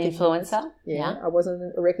 an influencer. Yeah, I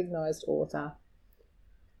wasn't a recognised author.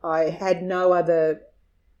 I had no other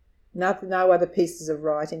pieces of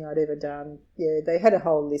writing I'd ever done. Yeah, they had a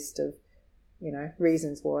whole list of,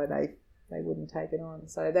 reasons why they wouldn't take it on.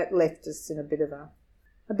 So that left us in a bit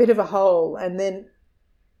of a hole. And then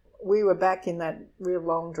we were back in that real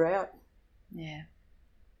long drought. Yeah.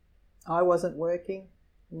 I wasn't working,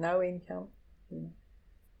 no income.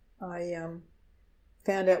 I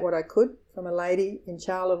found out what I could from a lady in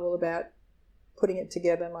Charleville about putting it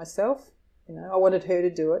together myself. I wanted her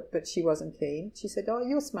to do it, but she wasn't keen. She said, oh,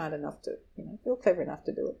 you're smart enough to, you're clever enough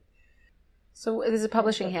to do it. So there's a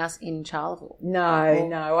publishing house in Charleville? No,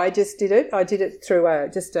 I just did it. I did it through a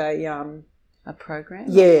program?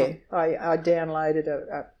 Yeah, I downloaded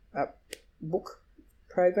a book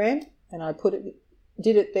program and I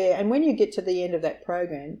did it there. And when you get to the end of that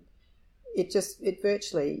program, you just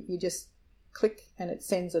click and it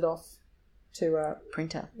sends it off to a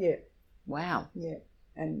printer. Yeah. Wow. Yeah,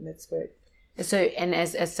 and that's where. So, and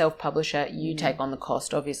as a self-publisher, you take on the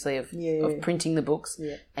cost, obviously, of printing the books,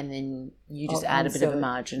 and then you just add a bit of a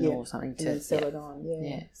margin or something to sell it on.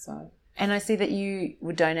 Yeah. So. And I see that you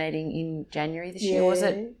were donating in January this year, was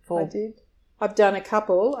it? I did. I've done a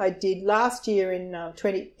couple. I did last year in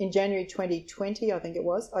January 2020, I think it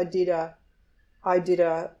was. I did a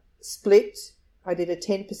split. I did a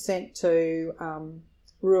 10% to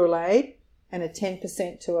rural aid and a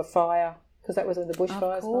 10% to a fire, because that was in the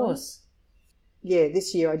bushfires. Of course. Yeah,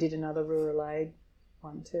 this year I did another rural aid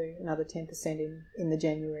one too, another 10% in the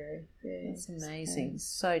January. Yeah, that's amazing.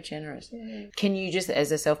 So generous. Yeah. Can you just,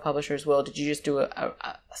 as a self-publisher as well, did you just do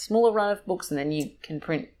a smaller run of books and then you can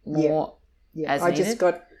print more as needed?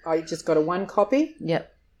 I just got a one copy.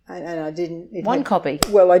 Yep. And I didn't... copy?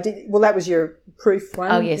 Well, I did. Well, that was your proof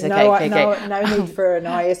one. Oh, yes, okay. No need for an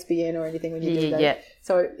ISBN or anything when you do that. Yeah.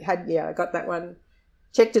 So I got that one,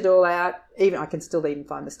 checked it all out. I can still even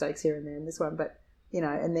find mistakes here and there in this one, but,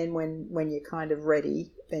 and then when you're kind of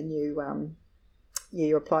ready, then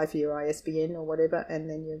you apply for your ISBN or whatever, and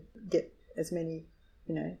then you get as many,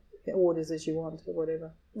 orders as you want or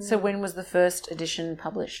whatever. So when was the first edition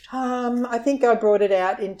published? I think I brought it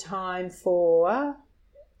out in time for,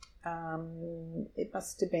 it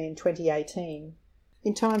must have been 2018,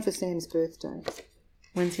 in time for Sam's birthday.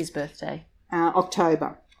 When's his birthday?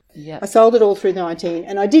 October. Yeah. I sold it all through 19,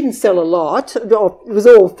 and I didn't sell a lot. It was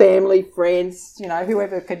all family, friends,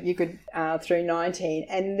 whoever you could through 19.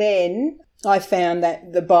 And then I found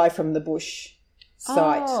that the Buy from the Bush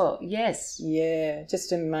site. Oh, yes. Yeah,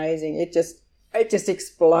 just amazing. It just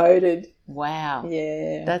exploded. Wow.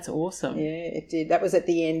 Yeah. That's awesome. Yeah, it did. That was at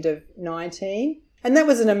the end of 19. And that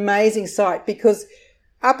was an amazing site because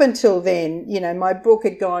up until then, my book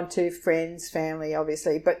had gone to friends, family,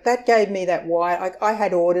 obviously, but that gave me that wide. I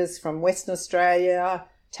had orders from Western Australia,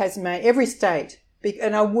 Tasmania, every state,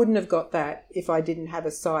 and I wouldn't have got that if I didn't have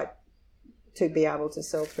a site to be able to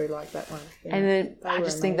sell through like that one. And then I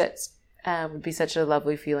just think that would be such a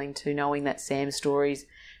lovely feeling too, knowing that Sam's stories,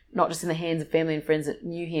 not just in the hands of family and friends that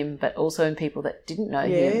knew him, but also in people that didn't know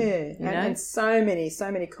him. Yeah, and so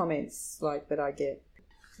many comments like that I get.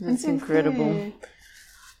 That's incredible. Yeah.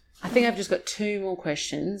 I think I've just got 2 more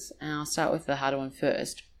questions, and I'll start with the harder one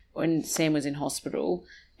first. When Sam was in hospital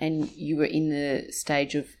and you were in the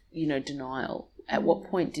stage of, denial, at what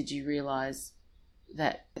point did you realise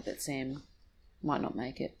that Sam might not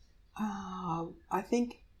make it? I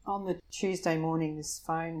think on the Tuesday morning this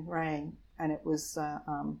phone rang, and it was a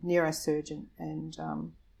neurosurgeon,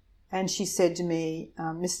 and she said to me,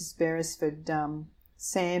 Mrs. Beresford,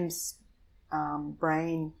 Sam's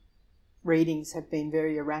brain readings have been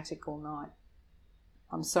very erratic all night.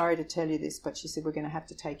 I'm sorry to tell you this, but she said, we're going to have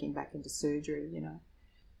to take him back into surgery,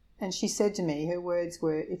 And she said to me, her words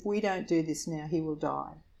were, if we don't do this now, he will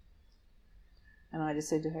die. And I just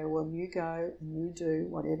said to her, well, you go and you do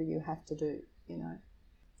whatever you have to do,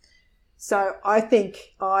 So I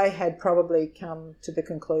think I had probably come to the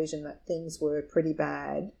conclusion that things were pretty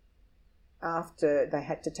bad after they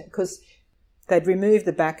had to take, because they'd removed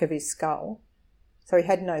the back of his skull. So he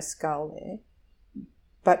had no skull there,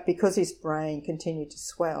 but because his brain continued to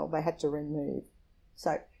swell, they had to remove.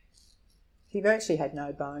 So he virtually had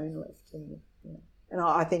no bone left. And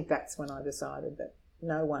I think that's when I decided that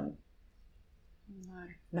no one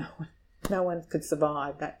could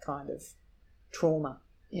survive that kind of trauma.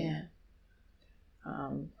 Yeah.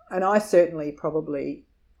 And I certainly probably,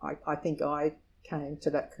 I think I came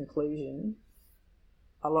to that conclusion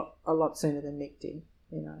a lot sooner than Mick did,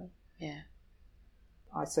 Yeah.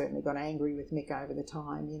 I certainly got angry with Mick over the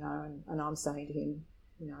time, and I'm saying to him,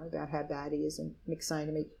 about how bad he is, and Mick's saying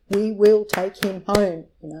to me, we will take him home,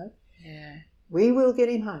 Yeah. We will get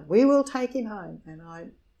him home. We will take him home. And I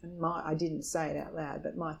didn't say it out loud,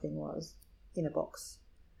 but my thing was in a box.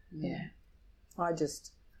 Yeah.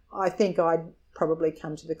 I think I'd probably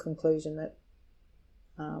come to the conclusion that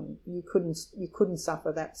you couldn't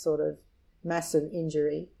suffer that sort of massive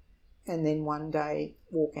injury and then one day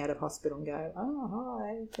walk out of hospital and go, oh,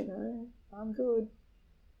 hi, I'm good.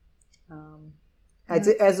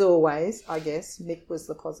 As always, I guess, Mick was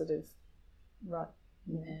the positive. Right.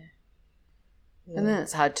 Yeah. And then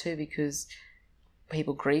it's hard too because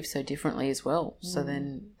people grieve so differently as well. So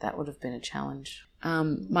then that would have been a challenge.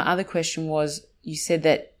 My other question was, you said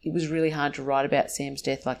that it was really hard to write about Sam's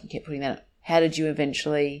death, like you kept putting that up. How did you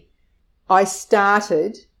eventually... I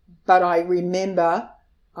started, but I remember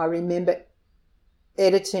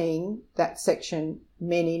editing that section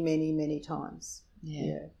many, many, many times.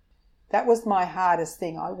 Yeah. That was my hardest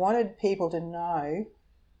thing. I wanted people to know,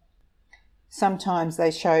 sometimes they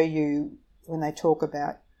show you, when they talk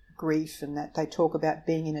about grief and that, they talk about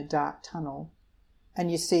being in a dark tunnel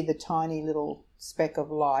and you see the tiny little speck of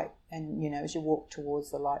light and, as you walk towards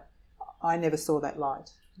the light. I never saw that light.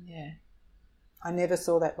 Yeah. I never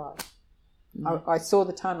saw that light. I saw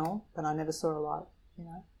the tunnel, but I never saw a light,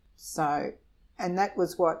 So, and that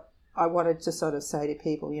was what I wanted to sort of say to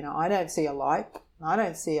people, I don't see a light. I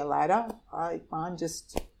don't see a ladder. I'm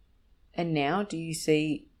just... And now do you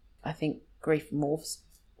see, I think, grief morphs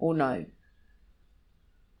or no?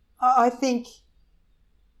 I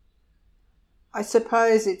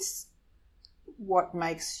suppose it's what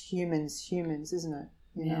makes humans, isn't it?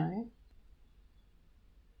 You know?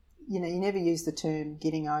 You never use the term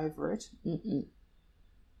getting over it. Mm-mm.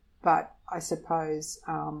 But I suppose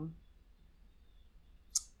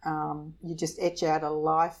you just etch out a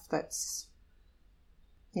life that's,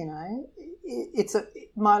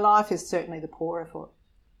 my life is certainly the poorer for it.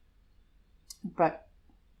 But,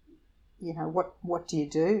 what do you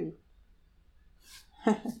do?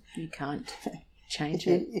 You can't change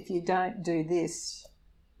it. If you don't do this,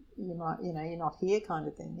 you might, you're not here kind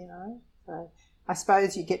of thing, So I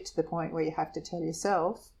suppose you get to the point where you have to tell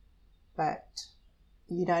yourself, that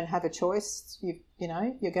you don't have a choice. You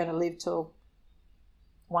know, you're going to live till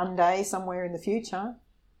one day somewhere in the future,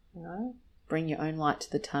 you know. Bring your own light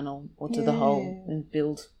to the tunnel or to the hole and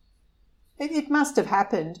build. It must have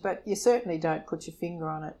happened, but you certainly don't put your finger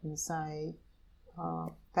on it and say,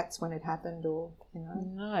 oh, that's when it happened, or, you know.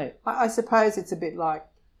 No. I suppose it's a bit like,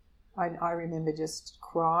 I remember just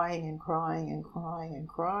crying and crying and crying and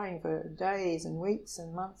crying for days and weeks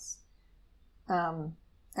and months. And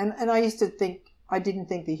I used to think, I didn't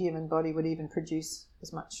think the human body would even produce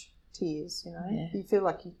as much tears, you know. Yeah. You feel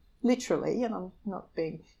like you literally, and I'm not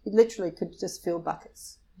being, you literally could just fill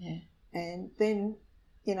buckets. Yeah. And then,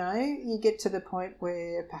 you know, you get to the point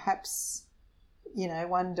where perhaps, you know,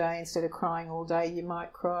 one day instead of crying all day, you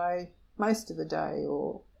might cry most of the day,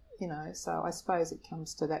 or, you know, so I suppose it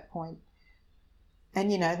comes to that point.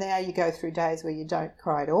 And, you know, now you go through days where you don't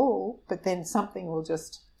cry at all, but then something will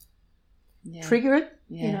just trigger it,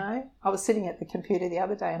 you know. I was sitting at the computer the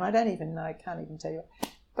other day and I don't even know, can't even tell you,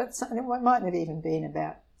 but it mightn't have even been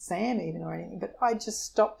about Sam even or anything, but I just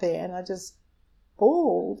stopped there and I just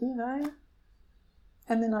bawled, you know.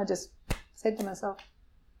 And then I just said to myself,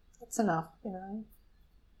 that's enough, you know.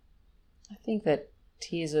 I think that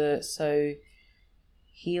tears are so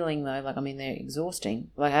healing though. Like, I mean, they're exhausting.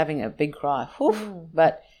 Like having a big cry.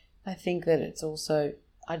 But I think that it's also,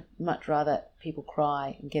 I'd much rather people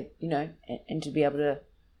cry and get, you know, and to be able to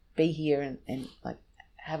be here and like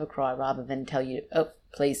have a cry rather than tell you, oh,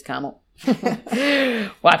 please, Carmel,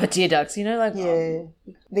 wipe the tear ducts, you know, like. Yeah.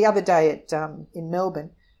 The other day at in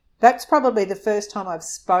Melbourne, that's probably the first time I've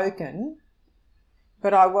spoken,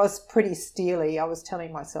 but I was pretty steely. I was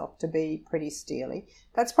telling myself to be pretty steely.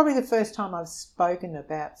 That's probably the first time I've spoken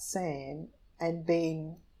about Sam and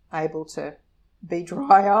being able to be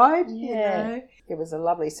dry-eyed, you know. It was a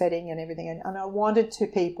lovely setting and everything, and I wanted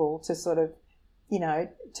people to sort of, you know,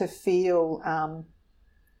 to feel,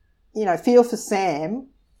 you know, feel for Sam,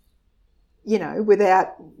 you know,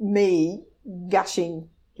 without me gushing,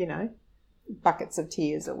 you know, buckets of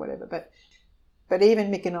tears or whatever. But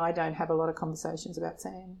even Mick and I don't have a lot of conversations about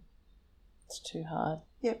Sam. It's too hard.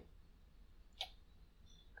 Yep.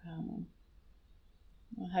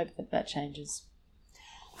 I hope that changes.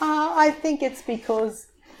 I think it's because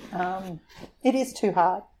it is too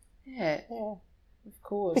hard. Yeah, of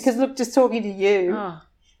course. Because look, just talking to you,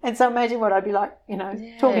 and so imagine what I'd be like, you know,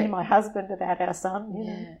 talking to my husband about our son. You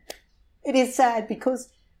know, it is sad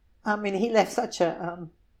because, I mean, he left such a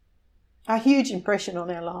huge impression on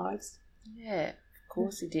our lives. Yeah, of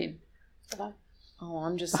course he did. Oh,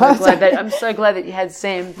 I'm just so glad that you had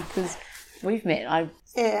Sam, because we've met.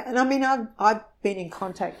 Yeah, and I mean, I've been in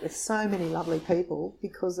contact with so many lovely people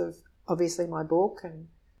because of obviously my book, and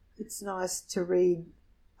it's nice to read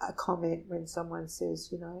a comment when someone says,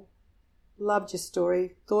 you know, loved your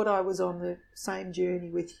story, thought I was on the same journey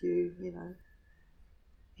with you, you know.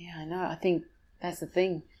 Yeah, I know. I think that's the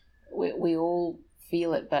thing. We all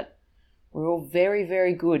feel it, but we're all very,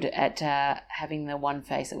 very good at having the one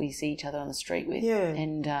face that we see each other on the street with. Yeah.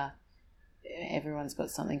 And everyone's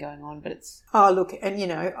got something going on, but it's... Oh, look, and, you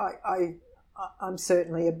know, I'm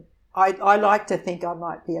certainly... I like to think I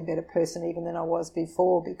might be a better person even than I was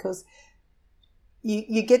before, because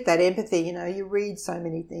you get that empathy, you know, you read so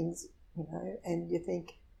many things, you know, and you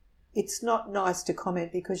think it's not nice to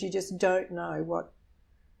comment because you just don't know what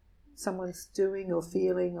someone's doing or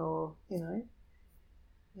feeling, or, you know,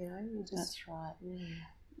 you just... That's right.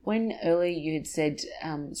 When earlier you had said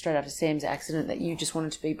straight after Sam's accident that you just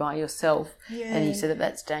wanted to be by yourself, and you said that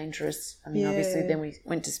that's dangerous. I mean, obviously then we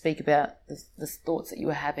went to speak about the thoughts that you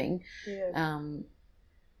were having. Yeah.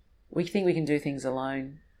 We think we can do things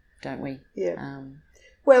alone, don't we? Yeah.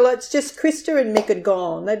 Well, it's just Krista and Mick had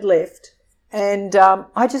gone. They'd left. And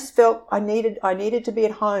I just felt I needed to be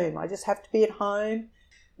at home. I just have to be at home.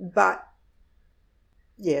 But,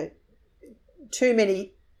 yeah, too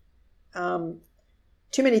many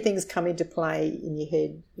things come into play in your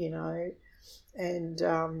head, you know, and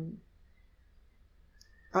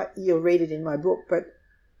you'll read it in my book, but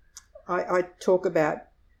I talk about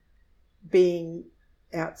being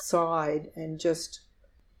outside and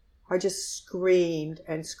I just screamed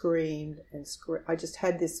and screamed and screamed.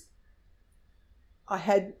 I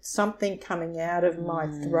had something coming out of my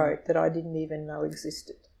throat that I didn't even know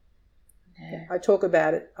existed. Yeah. I talk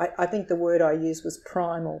about it. I think the word I used was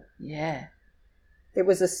primal. Yeah. It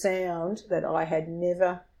was a sound that I had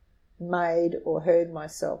never made or heard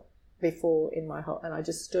myself before in my whole, and I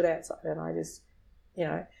just stood outside and I just, you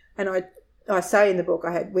know, and I say in the book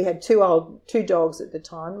we had two dogs at the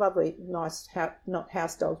time, lovely, nice, not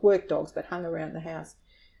house dogs, work dogs, but hung around the house.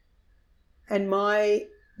 And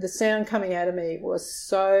the sound coming out of me was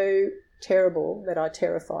so terrible that I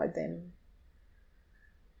terrified them.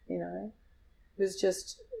 You know, it was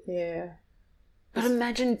just, yeah. But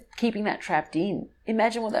imagine keeping that trapped in.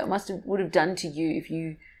 Imagine what that would have done to you if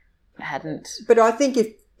you hadn't. But I think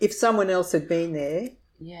if someone else had been there,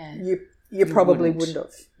 yeah, you probably wouldn't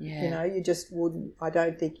have. Yeah. You know, you just wouldn't. I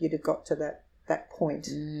don't think you'd have got to that point.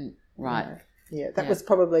 Right. You know? Yeah, that was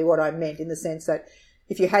probably what I meant, in the sense that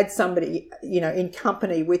if you had somebody, you know, in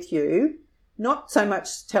company with you, not so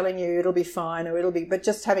much telling you it'll be fine or it'll be, but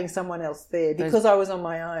just having someone else there. Because I was on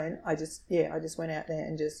my own, I just went out there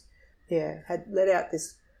and just, had let out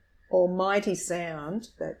this almighty sound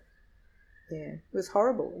that, it was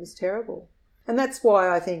horrible. It was terrible. And that's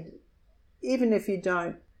why I think even if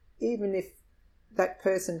that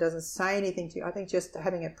person doesn't say anything to you, I think just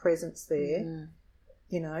having a presence there,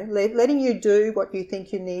 you know, letting you do what you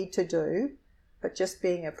think you need to do, but just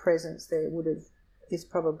being a presence there is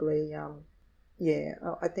probably,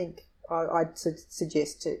 I think I'd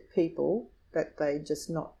suggest to people that they just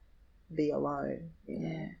not be alone. You know?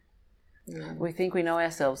 Yeah. We think we know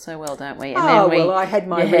ourselves so well, don't we? And I had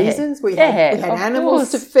my reasons. We had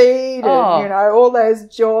animals to feed, and, you know, all those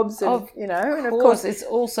jobs, and and of course it's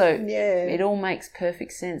also it all makes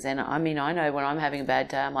perfect sense. And I mean, I know when I'm having a bad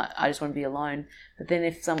day, I'm like, I just want to be alone. But then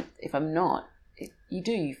if I'm not,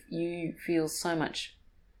 you feel so much.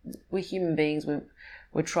 We're human beings.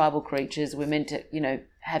 We're tribal creatures. We're meant to, you know,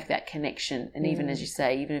 have that connection. And even as you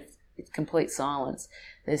say, even if it's complete silence,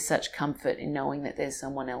 there's such comfort in knowing that there's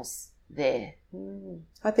someone else there.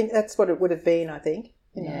 I think that's what it would have been. I think,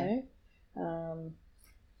 you know,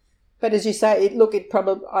 but as you say, it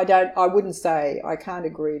probably. I wouldn't say. I can't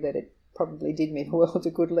agree that it probably did me the world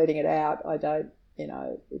of good letting it out. I don't. You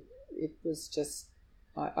know, it was just.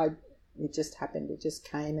 It just happened. It just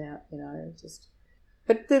came out. You know, just.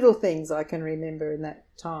 But little things I can remember in that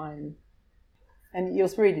time, and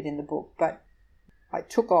you'll read it in the book. But I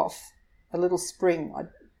took off a little spring. I'd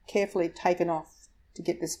carefully taken off to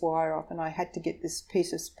get this wire off, and I had to get this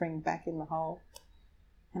piece of spring back in the hole.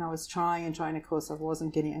 And I was trying, of course I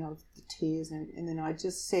wasn't getting it, and I was the tears, and then I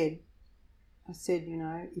said, you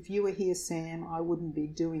know, if you were here, Sam, I wouldn't be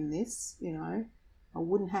doing this, you know. I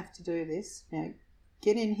wouldn't have to do this. Now,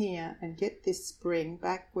 get in here and get this spring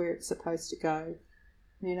back where it's supposed to go.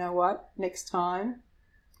 And you know what? Next time,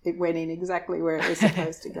 it went in exactly where it was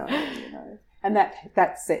supposed to go, you know. And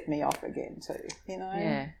that set me off again too, you know.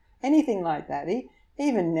 Yeah. Anything like that.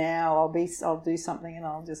 Even now, I'll do something and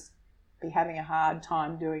I'll just be having a hard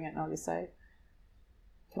time doing it, and I'll just say,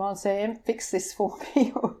 "Come on, Sam, fix this for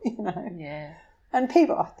me," or, you know. Yeah. And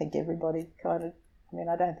people, I think everybody kind of. I mean,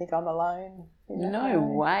 I don't think I'm alone. No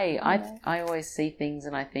way. You know? I always see things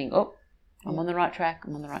and I think, oh, I'm on the right track.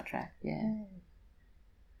 I'm on the right track. Yeah.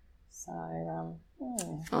 So.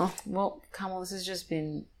 Oh well, Carmel, this has just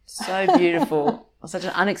been so beautiful. Such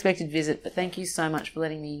an unexpected visit, but thank you so much for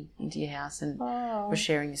letting me into your house and for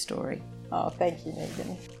sharing your story. Oh, thank you,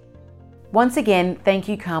 Megan. Once again, thank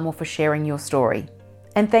you, Carmel, for sharing your story.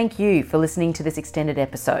 And thank you for listening to this extended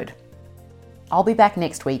episode. I'll be back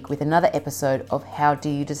next week with another episode of How Do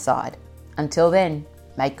You Decide? Until then,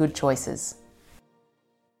 make good choices.